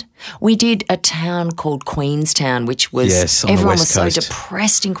Island. We did a town called Queenstown, which was everyone was so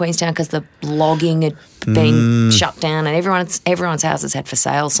depressed in Queenstown because the logging had been shut down and everyone's houses had for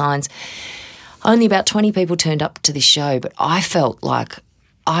sale signs. Only about 20 people turned up to this show, but I felt like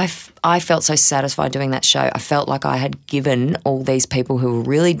I felt so satisfied doing that show. I felt like I had given all these people who were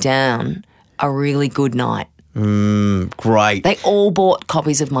really down a really good night. Great. They all bought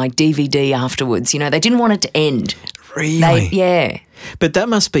copies of my DVD afterwards. They didn't want it to end. Really? Yeah. But that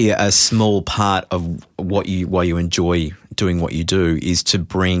must be a small part of why you enjoy doing what you do, is to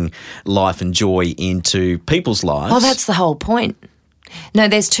bring life and joy into people's lives. Oh, that's the whole point. No,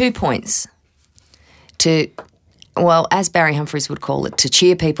 there's 2 points. As Barry Humphries would call it, to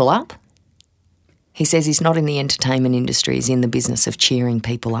cheer people up. He says he's not in the entertainment industry, he's in the business of cheering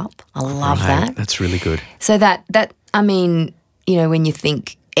people up. I love that. That's really good. So when you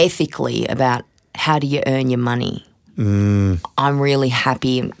think ethically about how do you earn your money, I'm really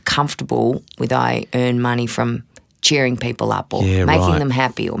happy and comfortable with I earn money from cheering people up or making them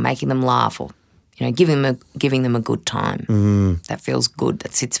happy or making them laugh or, giving them a good time. That feels good.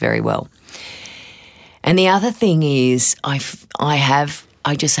 That sits very well. And the other thing is I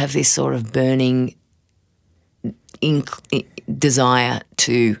just have this sort of burning desire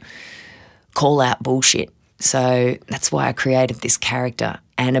to call out bullshit. So that's why I created this character,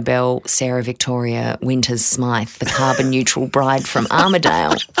 Annabelle Sarah Victoria Winters Smythe, the carbon neutral bride from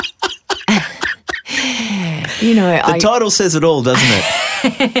Armidale. The title says it all, doesn't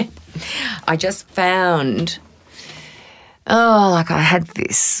it? I just found, I had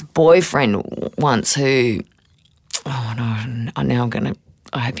this boyfriend once who, I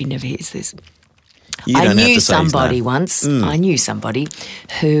hope he never hears this. I knew somebody once. I knew somebody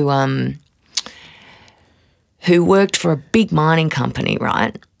who worked for a big mining company,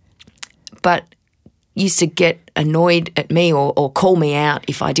 right? But used to get annoyed at me or call me out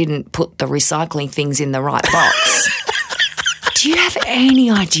if I didn't put the recycling things in the right box. Do you have any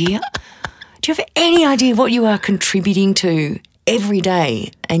idea? Do you have any idea what you are contributing to every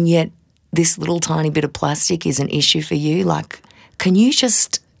day, and yet this little tiny bit of plastic is an issue for you? Like, can you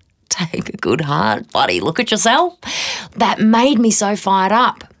just take a good hard bloody look at yourself? That made me so fired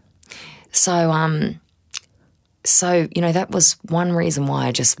up. So that was one reason why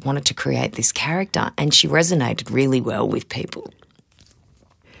I just wanted to create this character, and she resonated really well with people.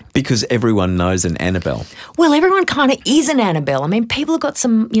 Because everyone knows an Annabelle. Well, everyone kind of is an Annabelle. I mean, people have got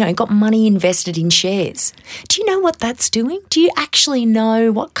got money invested in shares. Do you know what that's doing? Do you actually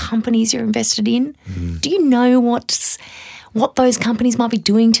know what companies you're invested in? Do you know what those companies might be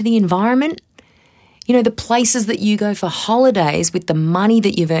doing to the environment? You know, the places that you go for holidays with the money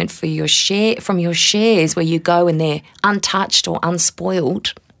that you've earned from your shares, where you go and they're untouched or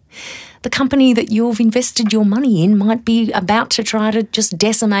unspoiled. The company that you've invested your money in might be about to try to just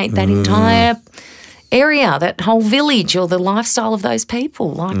decimate that entire area, that whole village, or the lifestyle of those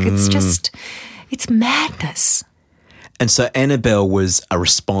people. Like, it's madness. And so Annabelle was a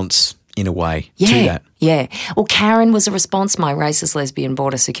response, in a way, to that. Yeah. Well, Karen was a response, my racist lesbian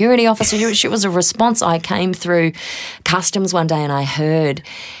border security officer. She was a response. I came through customs one day and I heard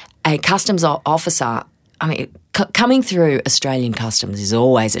a customs officer, coming through Australian customs is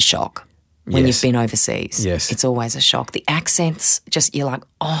always a shock when you've been overseas. Yes. It's always a shock. The accents, you're like,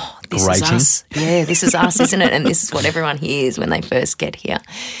 oh, this Grating. is us. Yeah, this is us, isn't it? And this is what everyone hears when they first get here.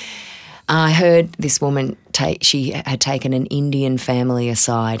 I heard this woman, she had taken an Indian family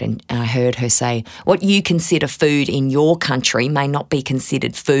aside, and I heard her say, what you consider food in your country may not be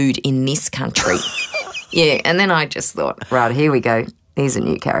considered food in this country. Yeah, and then I just thought, right, here we go. Here's a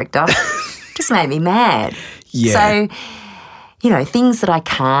new character. Just made me mad. Yeah. So, things that I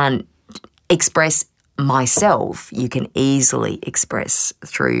can't express myself, you can easily express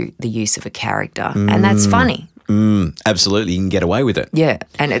through the use of a character, and that's funny. Absolutely, you can get away with it. Yeah,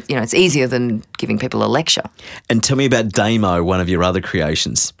 and it's easier than giving people a lecture. And tell me about Damo, one of your other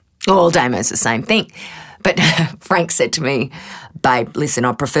creations. Oh, Damo's the same thing. But Frank said to me, babe, listen,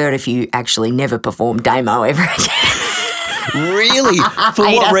 I'd prefer it if you actually never performed Damo ever again. Really? For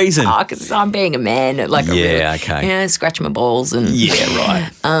what reason? Oh, because I'm being a man. Okay. Scratch my balls. And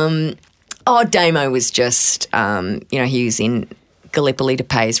Yeah, right. Damo was just, he was in Gallipoli to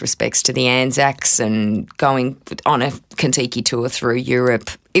pay his respects to the Anzacs and going on a Kentucky tour through Europe.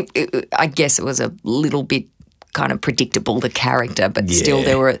 I guess it was a little bit kind of predictable, the character, but still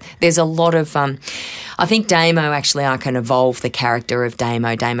there's a lot of, I think Damo, actually I can evolve the character of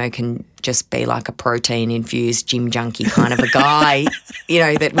Damo. Damo can just be like a protein-infused gym junkie kind of a guy,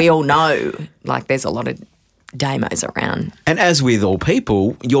 that we all know. Like, there's a lot of Damos around. And as with all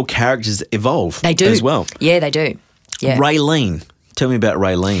people, your characters evolve. They do. As well. Yeah, they do. Yeah. Raylene. Tell me about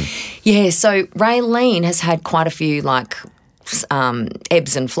Raylene. Yeah, so Raylene has had quite a few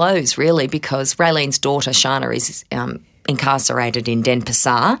ebbs and flows, really, because Raylene's daughter, Shana, is incarcerated in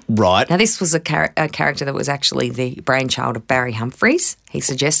Denpasar. Right. Now, this was a character that was actually the brainchild of Barry Humphries. He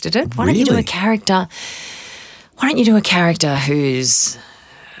suggested it. Why don't you do a character who is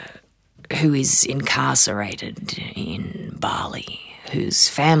incarcerated in Bali, whose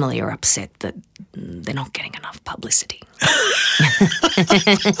family are upset that they're not getting enough publicity.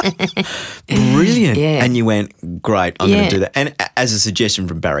 Brilliant. Yeah. And you went, great, I'm going to do that. And as a suggestion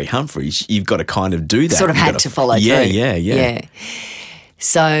from Barry Humphries, you've got to kind of do that. Sort of had to follow through. Yeah.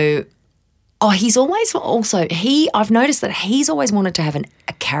 So, he's always also, I've noticed that he's always wanted to have a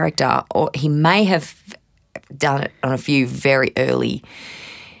character, or he may have done it on a few very early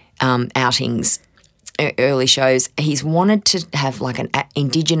outings, early shows. He's wanted to have like an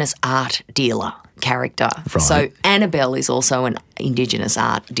Indigenous art dealer character. Right. So Annabelle is also an Indigenous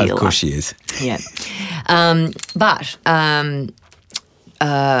art dealer. Of course she is. Yeah. But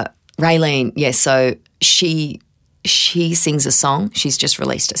Raylene, so she sings a song. She's just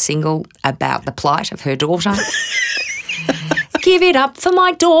released a single about the plight of her daughter. Give it up for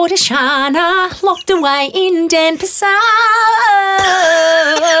my daughter Shana, locked away in Denpasar.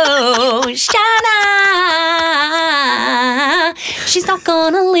 Shana, she's not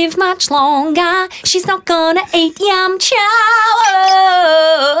gonna live much longer. She's not gonna eat yum chow.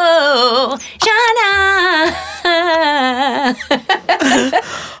 Shana.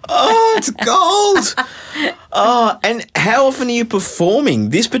 Oh, it's gold. Oh, and how often are you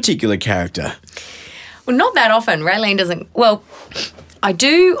performing this particular character? Well, not that often. Raylene doesn't. Well, I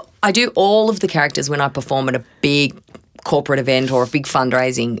do all of the characters when I perform at a big corporate event or a big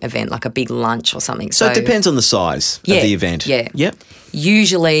fundraising event, like a big lunch or something. So it depends on the size of the event. Yeah. Yep.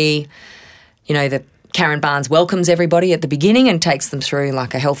 Usually, the Karen Barnes welcomes everybody at the beginning and takes them through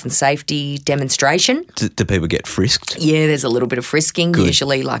like a health and safety demonstration. Do people get frisked? Yeah, there's a little bit of frisking. Good.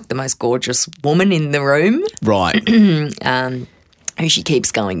 Usually like the most gorgeous woman in the room. Right. Who she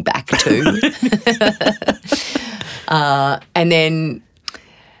keeps going back to.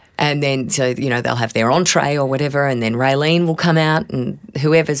 And then so, they'll have their entree or whatever, and then Raylene will come out, and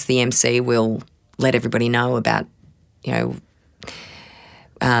whoever's the MC will let everybody know about,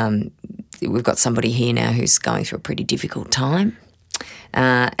 we've got somebody here now who's going through a pretty difficult time.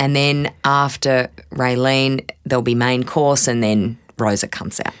 And then after Raylene, there'll be main course and then Rosa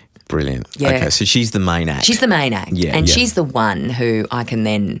comes out. Brilliant. Yeah. Okay, so she's the main act. She's the main act. Yeah, and yeah. she's the one who I can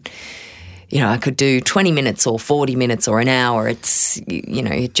then, I could do 20 minutes or 40 minutes or an hour. It's,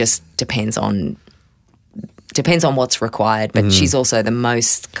 it just depends on what's required. But she's also the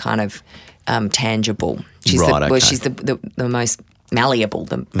most kind of tangible. She's Right, okay. she's the most malleable,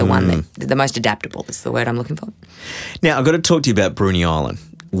 the one that, the most adaptable is the word I'm looking for. Now, I've got to talk to you about Bruny Island.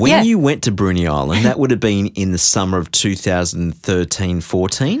 When you went to Bruny Island, that would have been in the summer of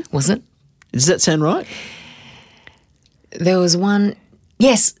 2013-14. Was it? Does that sound right? There was one.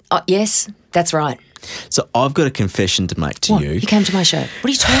 Yes. Yes, that's right. So I've got a confession to make to What? you. You came to my show. What are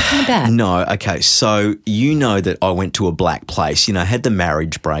you talking about? No, okay. So you know that I went to a black place, had the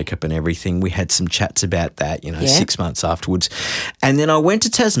marriage breakup and everything. We had some chats about that, 6 months afterwards. And then I went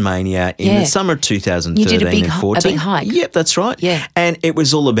to Tasmania in the summer of 2013 You did and 14. a big hike. Yep, that's right. Yeah. And it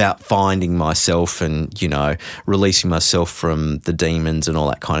was all about finding myself and, releasing myself from the demons and all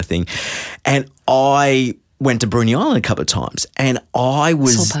that kind of thing. And I went to Bruny Island a couple of times and I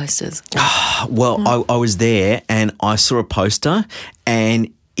was... Saw posters. Well, I was there and I saw a poster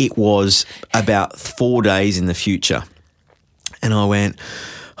and it was about 4 days in the future. And I went,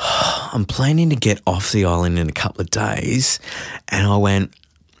 I'm planning to get off the island in a couple of days. And I went,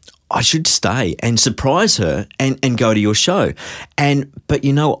 I should stay and surprise her and go to your show. But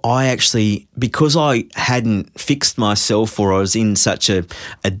I actually, because I hadn't fixed myself or I was in such a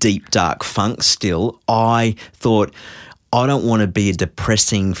deep, dark funk still, I thought, I don't want to be a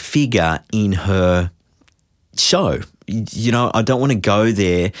depressing figure in her show. I don't want to go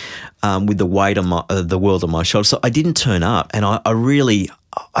there with the weight of the world on my shoulders. So I didn't turn up, and I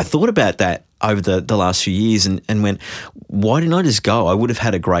thought about that over the last few years and went, why didn't I just go? I would have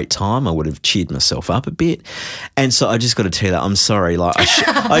had a great time. I would have cheered myself up a bit. And so I just got to tell you that I'm sorry. Like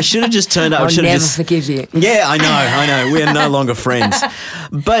I should have just turned up. I'll never forgive you. Yeah, I know. We are no longer friends.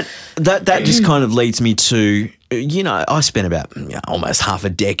 But that just kind of leads me to, I spent about almost half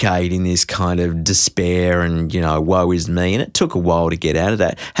a decade in this kind of despair and, woe is me. And it took a while to get out of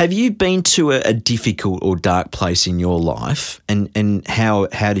that. Have you been to a difficult or dark place in your life? And how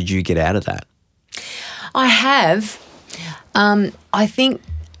did you get out of that? I have. I think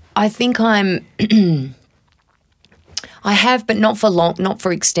I'm. I have, but not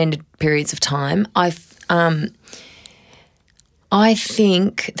for extended periods of time. I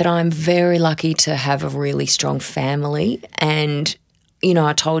think that I'm very lucky to have a really strong family, and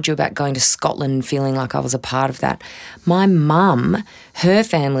I told you about going to Scotland and feeling like I was a part of that. My mum, her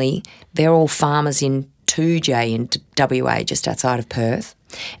family, they're all farmers in 2J in WA, just outside of Perth.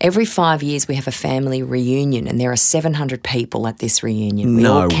 Every 5 years we have a family reunion and there are 700 people at this reunion. We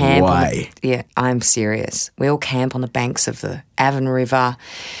all camp way. Yeah, I'm serious. We all camp on the banks of the Avon River.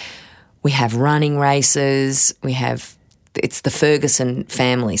 We have running races. It's the Ferguson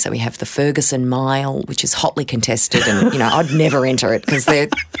family, so we have the Ferguson Mile, which is hotly contested and, I'd never enter it because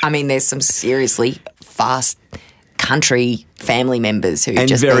there's some seriously fast country family members who and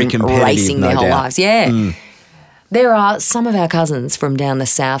just very been racing their whole lives. Yeah. Mm. There are some of our cousins from down the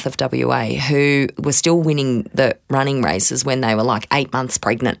south of WA who were still winning the running races when they were like 8 months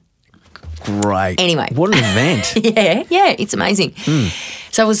pregnant. Great. Anyway. What an event. Yeah, it's amazing.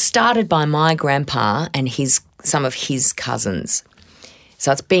 So it was started by my grandpa and some of his cousins.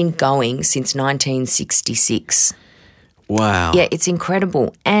 So it's been going since 1966. Wow. Yeah, it's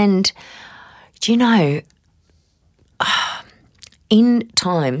incredible. And, in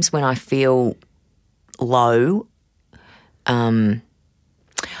times when I feel low, I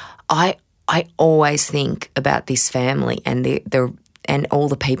always think about this family and and all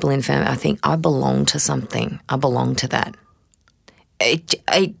the people in the family. I think I belong to something. I belong to that.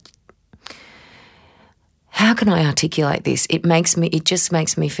 How can I articulate this? It just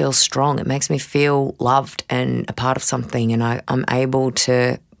makes me feel strong. It makes me feel loved and a part of something, and I'm able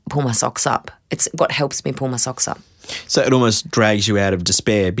to pull my socks up. It's what helps me pull my socks up. So it almost drags you out of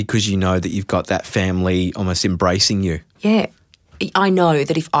despair because you know that you've got that family almost embracing you. Yeah. I know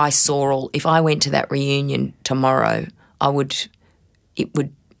that if I went to that reunion tomorrow, it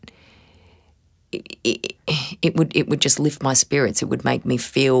would just lift my spirits. It would make me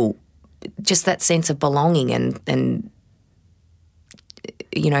feel just that sense of belonging and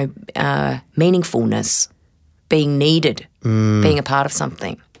meaningfulness, being needed, being a part of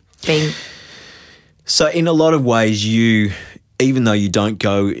something, So in a lot of ways, even though you don't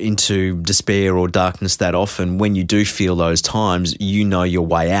go into despair or darkness that often, when you do feel those times, you know your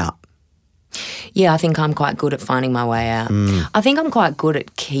way out. Yeah, I think I'm quite good at finding my way out. I think I'm quite good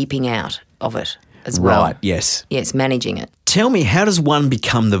at keeping out of it as well. Right, yes. Yes, managing it. Tell me, how does one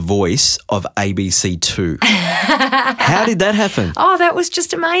become the voice of ABC2? How did that happen? Oh, that was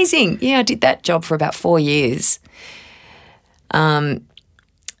just amazing. Yeah, I did that job for about 4 years.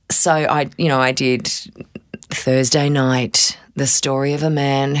 So I did Thursday night, the story of a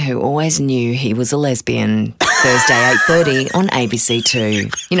man who always knew he was a lesbian, Thursday 8:30 on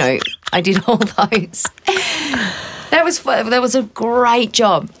ABC2. I did all those. That was a great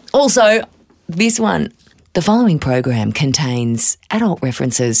job. Also, this one, the following program contains adult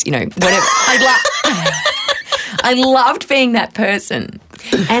references, whatever. I loved being that person.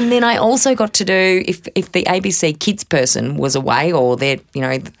 And then I also got to do, if the ABC Kids person was away or they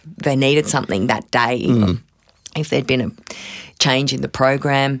needed something that day, if there'd been a change in the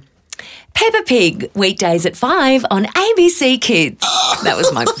program, Peppa Pig, weekdays at 5 on ABC Kids. That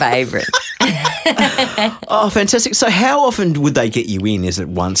was my favourite. Oh, fantastic. So how often would they get you in? Is it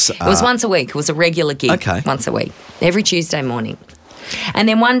once? It was once a week. It was a regular gig. Okay. Once a week, every Tuesday morning. And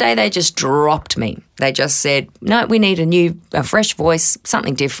then one day they just dropped me. They just said, no, we need a fresh voice,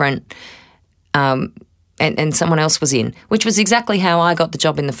 something different. And someone else was in, which was exactly how I got the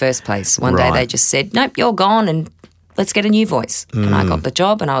job in the first place. One day they just said, nope, you're gone and let's get a new voice. And I got the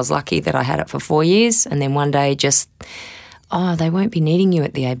job and I was lucky that I had it for 4 years. And then one day they won't be needing you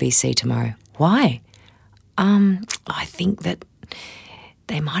at the ABC tomorrow. Why? I think that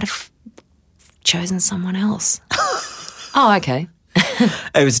they might have chosen someone else. Oh, okay.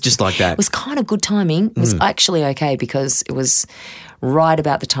 It was just like that. It was kind of good timing. It was actually okay because it was right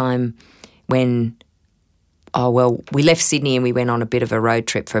about the time when, we left Sydney and we went on a bit of a road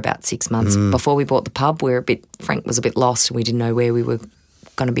trip for about 6 months. Before we bought the pub, Frank was a bit lost and we didn't know where we were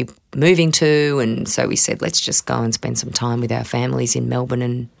going to be moving to, and so we said, let's just go and spend some time with our families in Melbourne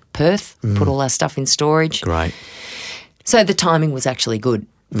and Perth, put all our stuff in storage. Great. So the timing was actually good,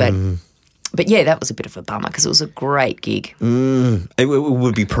 but yeah, that was a bit of a bummer because it was a great gig. It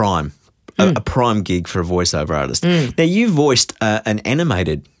would be prime. A prime gig for a voiceover artist. Now, you voiced an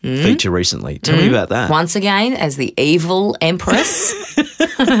animated feature recently. Tell me about that. Once again, as the evil empress.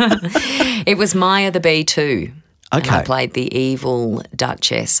 It was Maya the Bee too. Okay. And I played the evil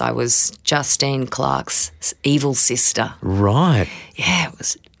Duchess. I was Justine Clark's evil sister. Right. Yeah,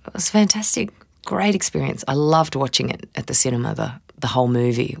 it was fantastic. Great experience. I loved watching it at the cinema, the whole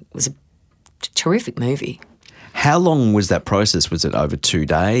movie. It was a terrific movie. How long was that process? Was it over 2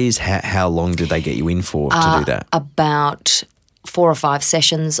 days? How long did they get you in for to do that? About 4 or 5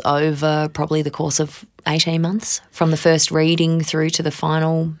 sessions over probably the course of 18 months, from the first reading through to the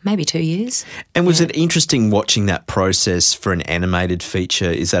final, maybe 2 years. And was it interesting watching that process for an animated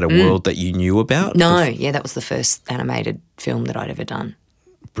feature? Is that a world that you knew about? No, that was the first animated film that I'd ever done.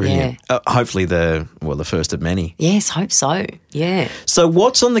 Brilliant. Yeah. Hopefully the first of many. Yes, hope so, yeah. So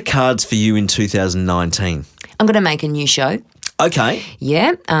what's on the cards for you in 2019? I'm going to make a new show. Okay.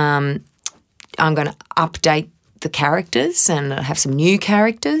 Yeah. I'm going to update the characters and have some new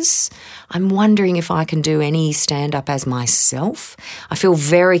characters. I'm wondering if I can do any stand-up as myself. I feel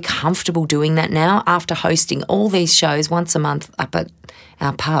very comfortable doing that now after hosting all these shows once a month up at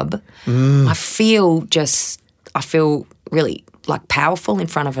our pub. I feel really like powerful in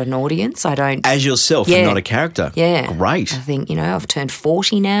front of an audience. I don't... As yourself and not a character. Yeah. Great. I think, I've turned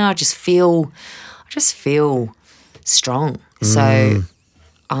 40 now. I just feel strong. So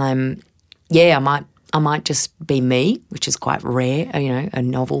I might just be me, which is quite rare, a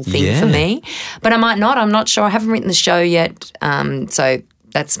novel thing for me. But I might not. I'm not sure. I haven't written the show yet. So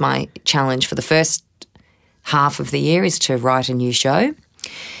that's my challenge for the first half of the year, is to write a new show.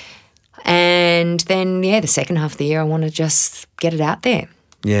 And then, the second half of the year, I want to just get it out there.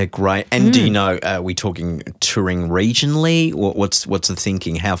 Yeah, great. And do you know, are we talking touring regionally? What's the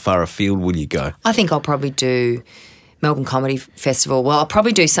thinking? How far afield will you go? I think I'll probably do Melbourne Comedy Festival. Well, I'll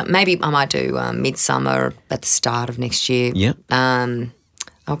probably do maybe I might do Midsummer at the start of next year. Yep.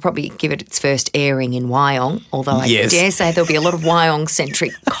 I'll probably give it its first airing in Wyong, although I dare say there'll be a lot of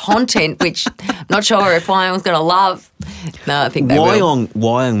Wyong-centric content, which I'm not sure if Wyong's going to love. No, I think they will.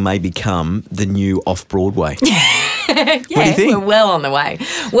 Wyong may become the new off-Broadway. What do you think? We're well on the way.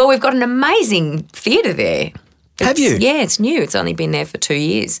 Well, we've got an amazing theatre there. Have you? Yeah, it's new. It's only been there for 2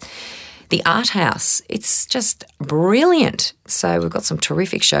 years. The Art House. It's just brilliant. So we've got some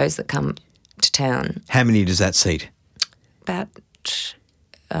terrific shows that come to town. How many does that seat? About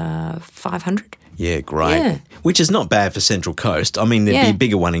 500. Yeah, great. Yeah. Which is not bad for Central Coast. I mean, there'd be a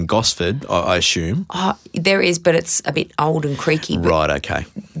bigger one in Gosford, I assume. Oh, there is, but it's a bit old and creaky. Right, okay.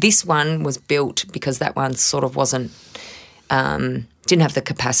 This one was built because that one sort of wasn't, didn't have the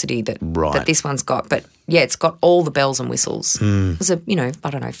capacity that this one's got. But Yeah, it's got all the bells and whistles. It was a,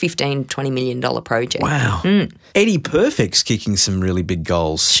 $15, $20 million project. Wow. Eddie Perfect's kicking some really big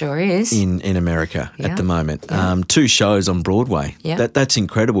goals. Sure is. In America at the moment. Yeah. 2 shows on Broadway. Yeah. That's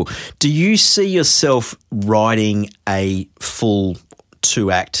incredible. Do you see yourself writing a full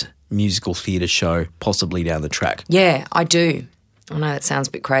 2-act musical theatre show possibly down the track? Yeah, I do. I know that sounds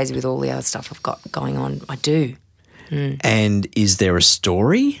a bit crazy with all the other stuff I've got going on. I do. And is there a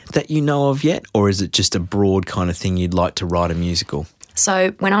story that you know of yet, or is it just a broad kind of thing you'd like to write a musical?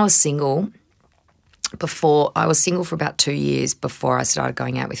 So when I was single, for about 2 years before I started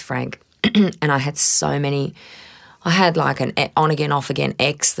going out with Frank, and I had like an on-again, off-again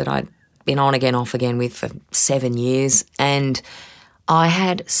ex that I'd been on-again, off-again with for 7 years, and I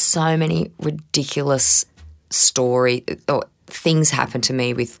had so many ridiculous things happen to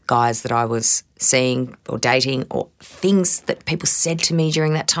me with guys that I was seeing or dating, or things that people said to me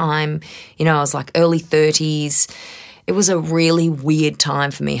during that time. I was like early 30s. It was a really weird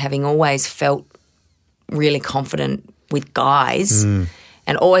time for me, having always felt really confident with guys and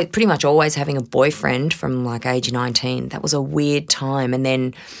pretty much always having a boyfriend from like age 19. That was a weird time. And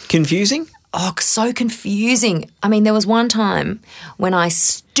then... Confusing? Oh, so confusing. I mean, there was one time when I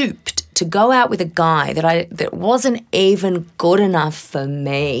stooped to go out with a guy that wasn't even good enough for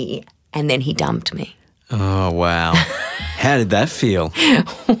me, and then he dumped me. Oh, wow. How did that feel?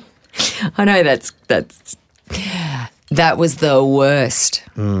 I know that was the worst.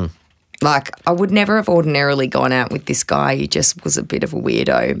 Like, I would never have ordinarily gone out with this guy. He just was a bit of a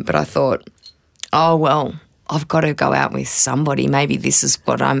weirdo, but I thought, oh, well, I've got to go out with somebody. Maybe this is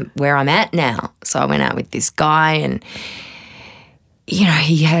where I'm at now. So I went out with this guy, and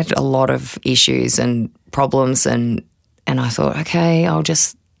he had a lot of issues and problems, and I thought, okay, I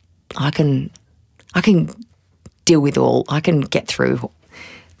can deal with I can get through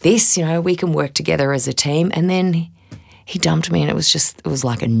this. We can work together as a team. And then he dumped me, and it was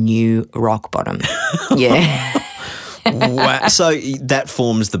like a new rock bottom. Yeah. Wow. So that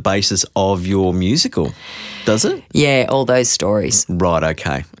forms the basis of your musical, does it? Yeah, all those stories. Right,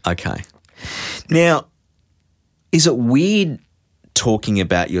 okay. Now, is it weird talking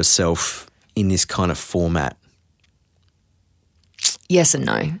about yourself in this kind of format? Yes and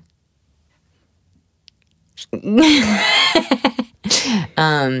no.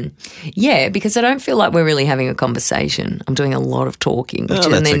 Yeah, because I don't feel like we're really having a conversation. I'm doing a lot of talking.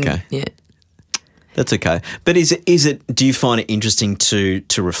 Okay. Yeah. That's okay. But is it? Do you find it interesting to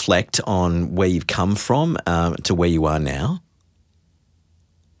reflect on where you've come from to where you are now?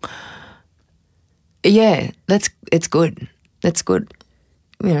 Yeah, it's good. That's good.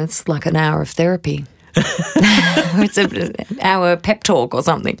 It's like an hour of therapy. It's an hour pep talk or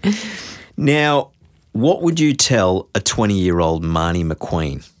something. Now, what would you tell a 20-year-old Marney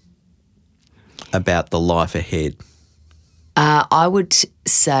McQueen about the life ahead? I would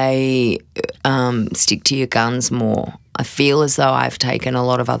say stick to your guns more. I feel as though I've taken a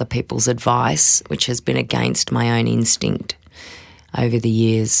lot of other people's advice, which has been against my own instinct over the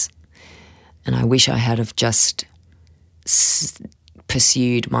years. And I wish I had have just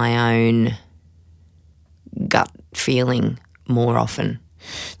pursued my own gut feeling more often.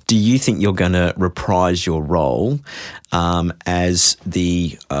 Do you think you're going to reprise your role as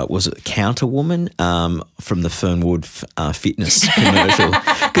the, was it counter woman from the Fernwood fitness commercial?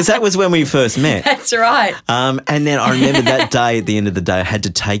 Because that was when we first met. That's right. And then I remember that day, at the end of the day, I had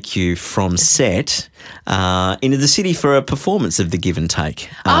to take you from set into the city for a performance of The Give and Take.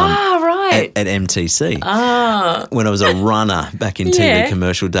 Right. At MTC. When I was a runner back in TV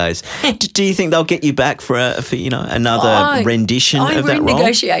commercial days. Do you think they'll get you back for another rendition of that role?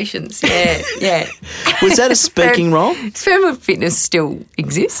 Negotiations, yeah. Was that a speaking role? Does Fernwood Fitness still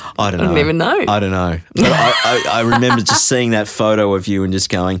exist? I don't know. I never know. I don't know. But I remember just seeing that photo of you and just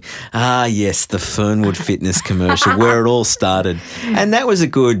going, yes, the Fernwood Fitness commercial, where it all started. And that was a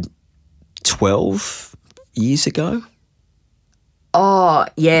good 12 years ago. Oh,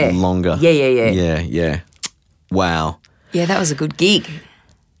 yeah. Longer. Yeah. Yeah. Wow. Yeah, that was a good gig.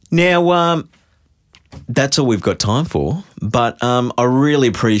 Now, that's all we've got time for, but I really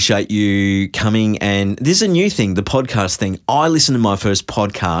appreciate you coming, and this is a new thing, the podcast thing. I listened to my first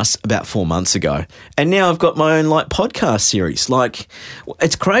podcast about 4 months ago, and now I've got my own podcast series.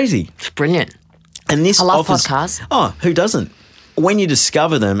 It's crazy. It's brilliant. And this I love podcasts. Oh, who doesn't? When you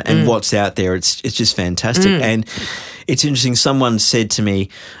discover them and what's out there, it's just fantastic. And it's interesting. Someone said to me,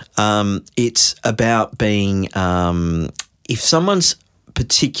 it's about being, if someone's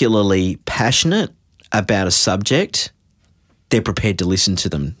particularly passionate about a subject, they're prepared to listen to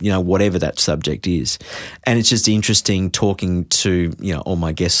them, whatever that subject is. And it's just interesting talking to, all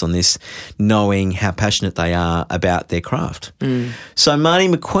my guests on this, knowing how passionate they are about their craft. So Marney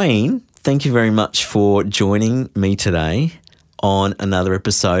McQueen, thank you very much for joining me today on another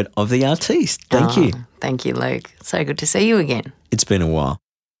episode of The Artiste. Thank you. Thank you, Luke. So good to see you again. It's been a while.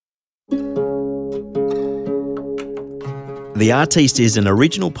 The Artiste is an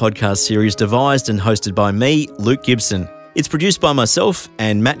original podcast series devised and hosted by me, Luke Gibson. It's produced by myself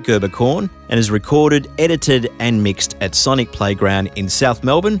and Matt Gerber-Korn and is recorded, edited and mixed at Sonic Playground in South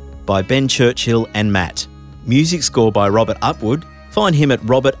Melbourne by Ben Churchill and Matt. Music score by Robert Upwood. Find him at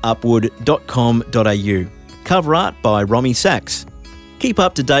robertupwood.com.au. Cover art by Romy Sachs. Keep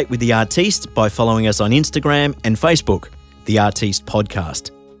up to date with The Artiste by following us on Instagram and Facebook, The Artiste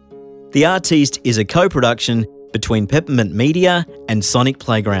Podcast. The Artiste is a co-production between Peppermint Media and Sonic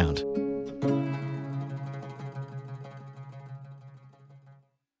Playground.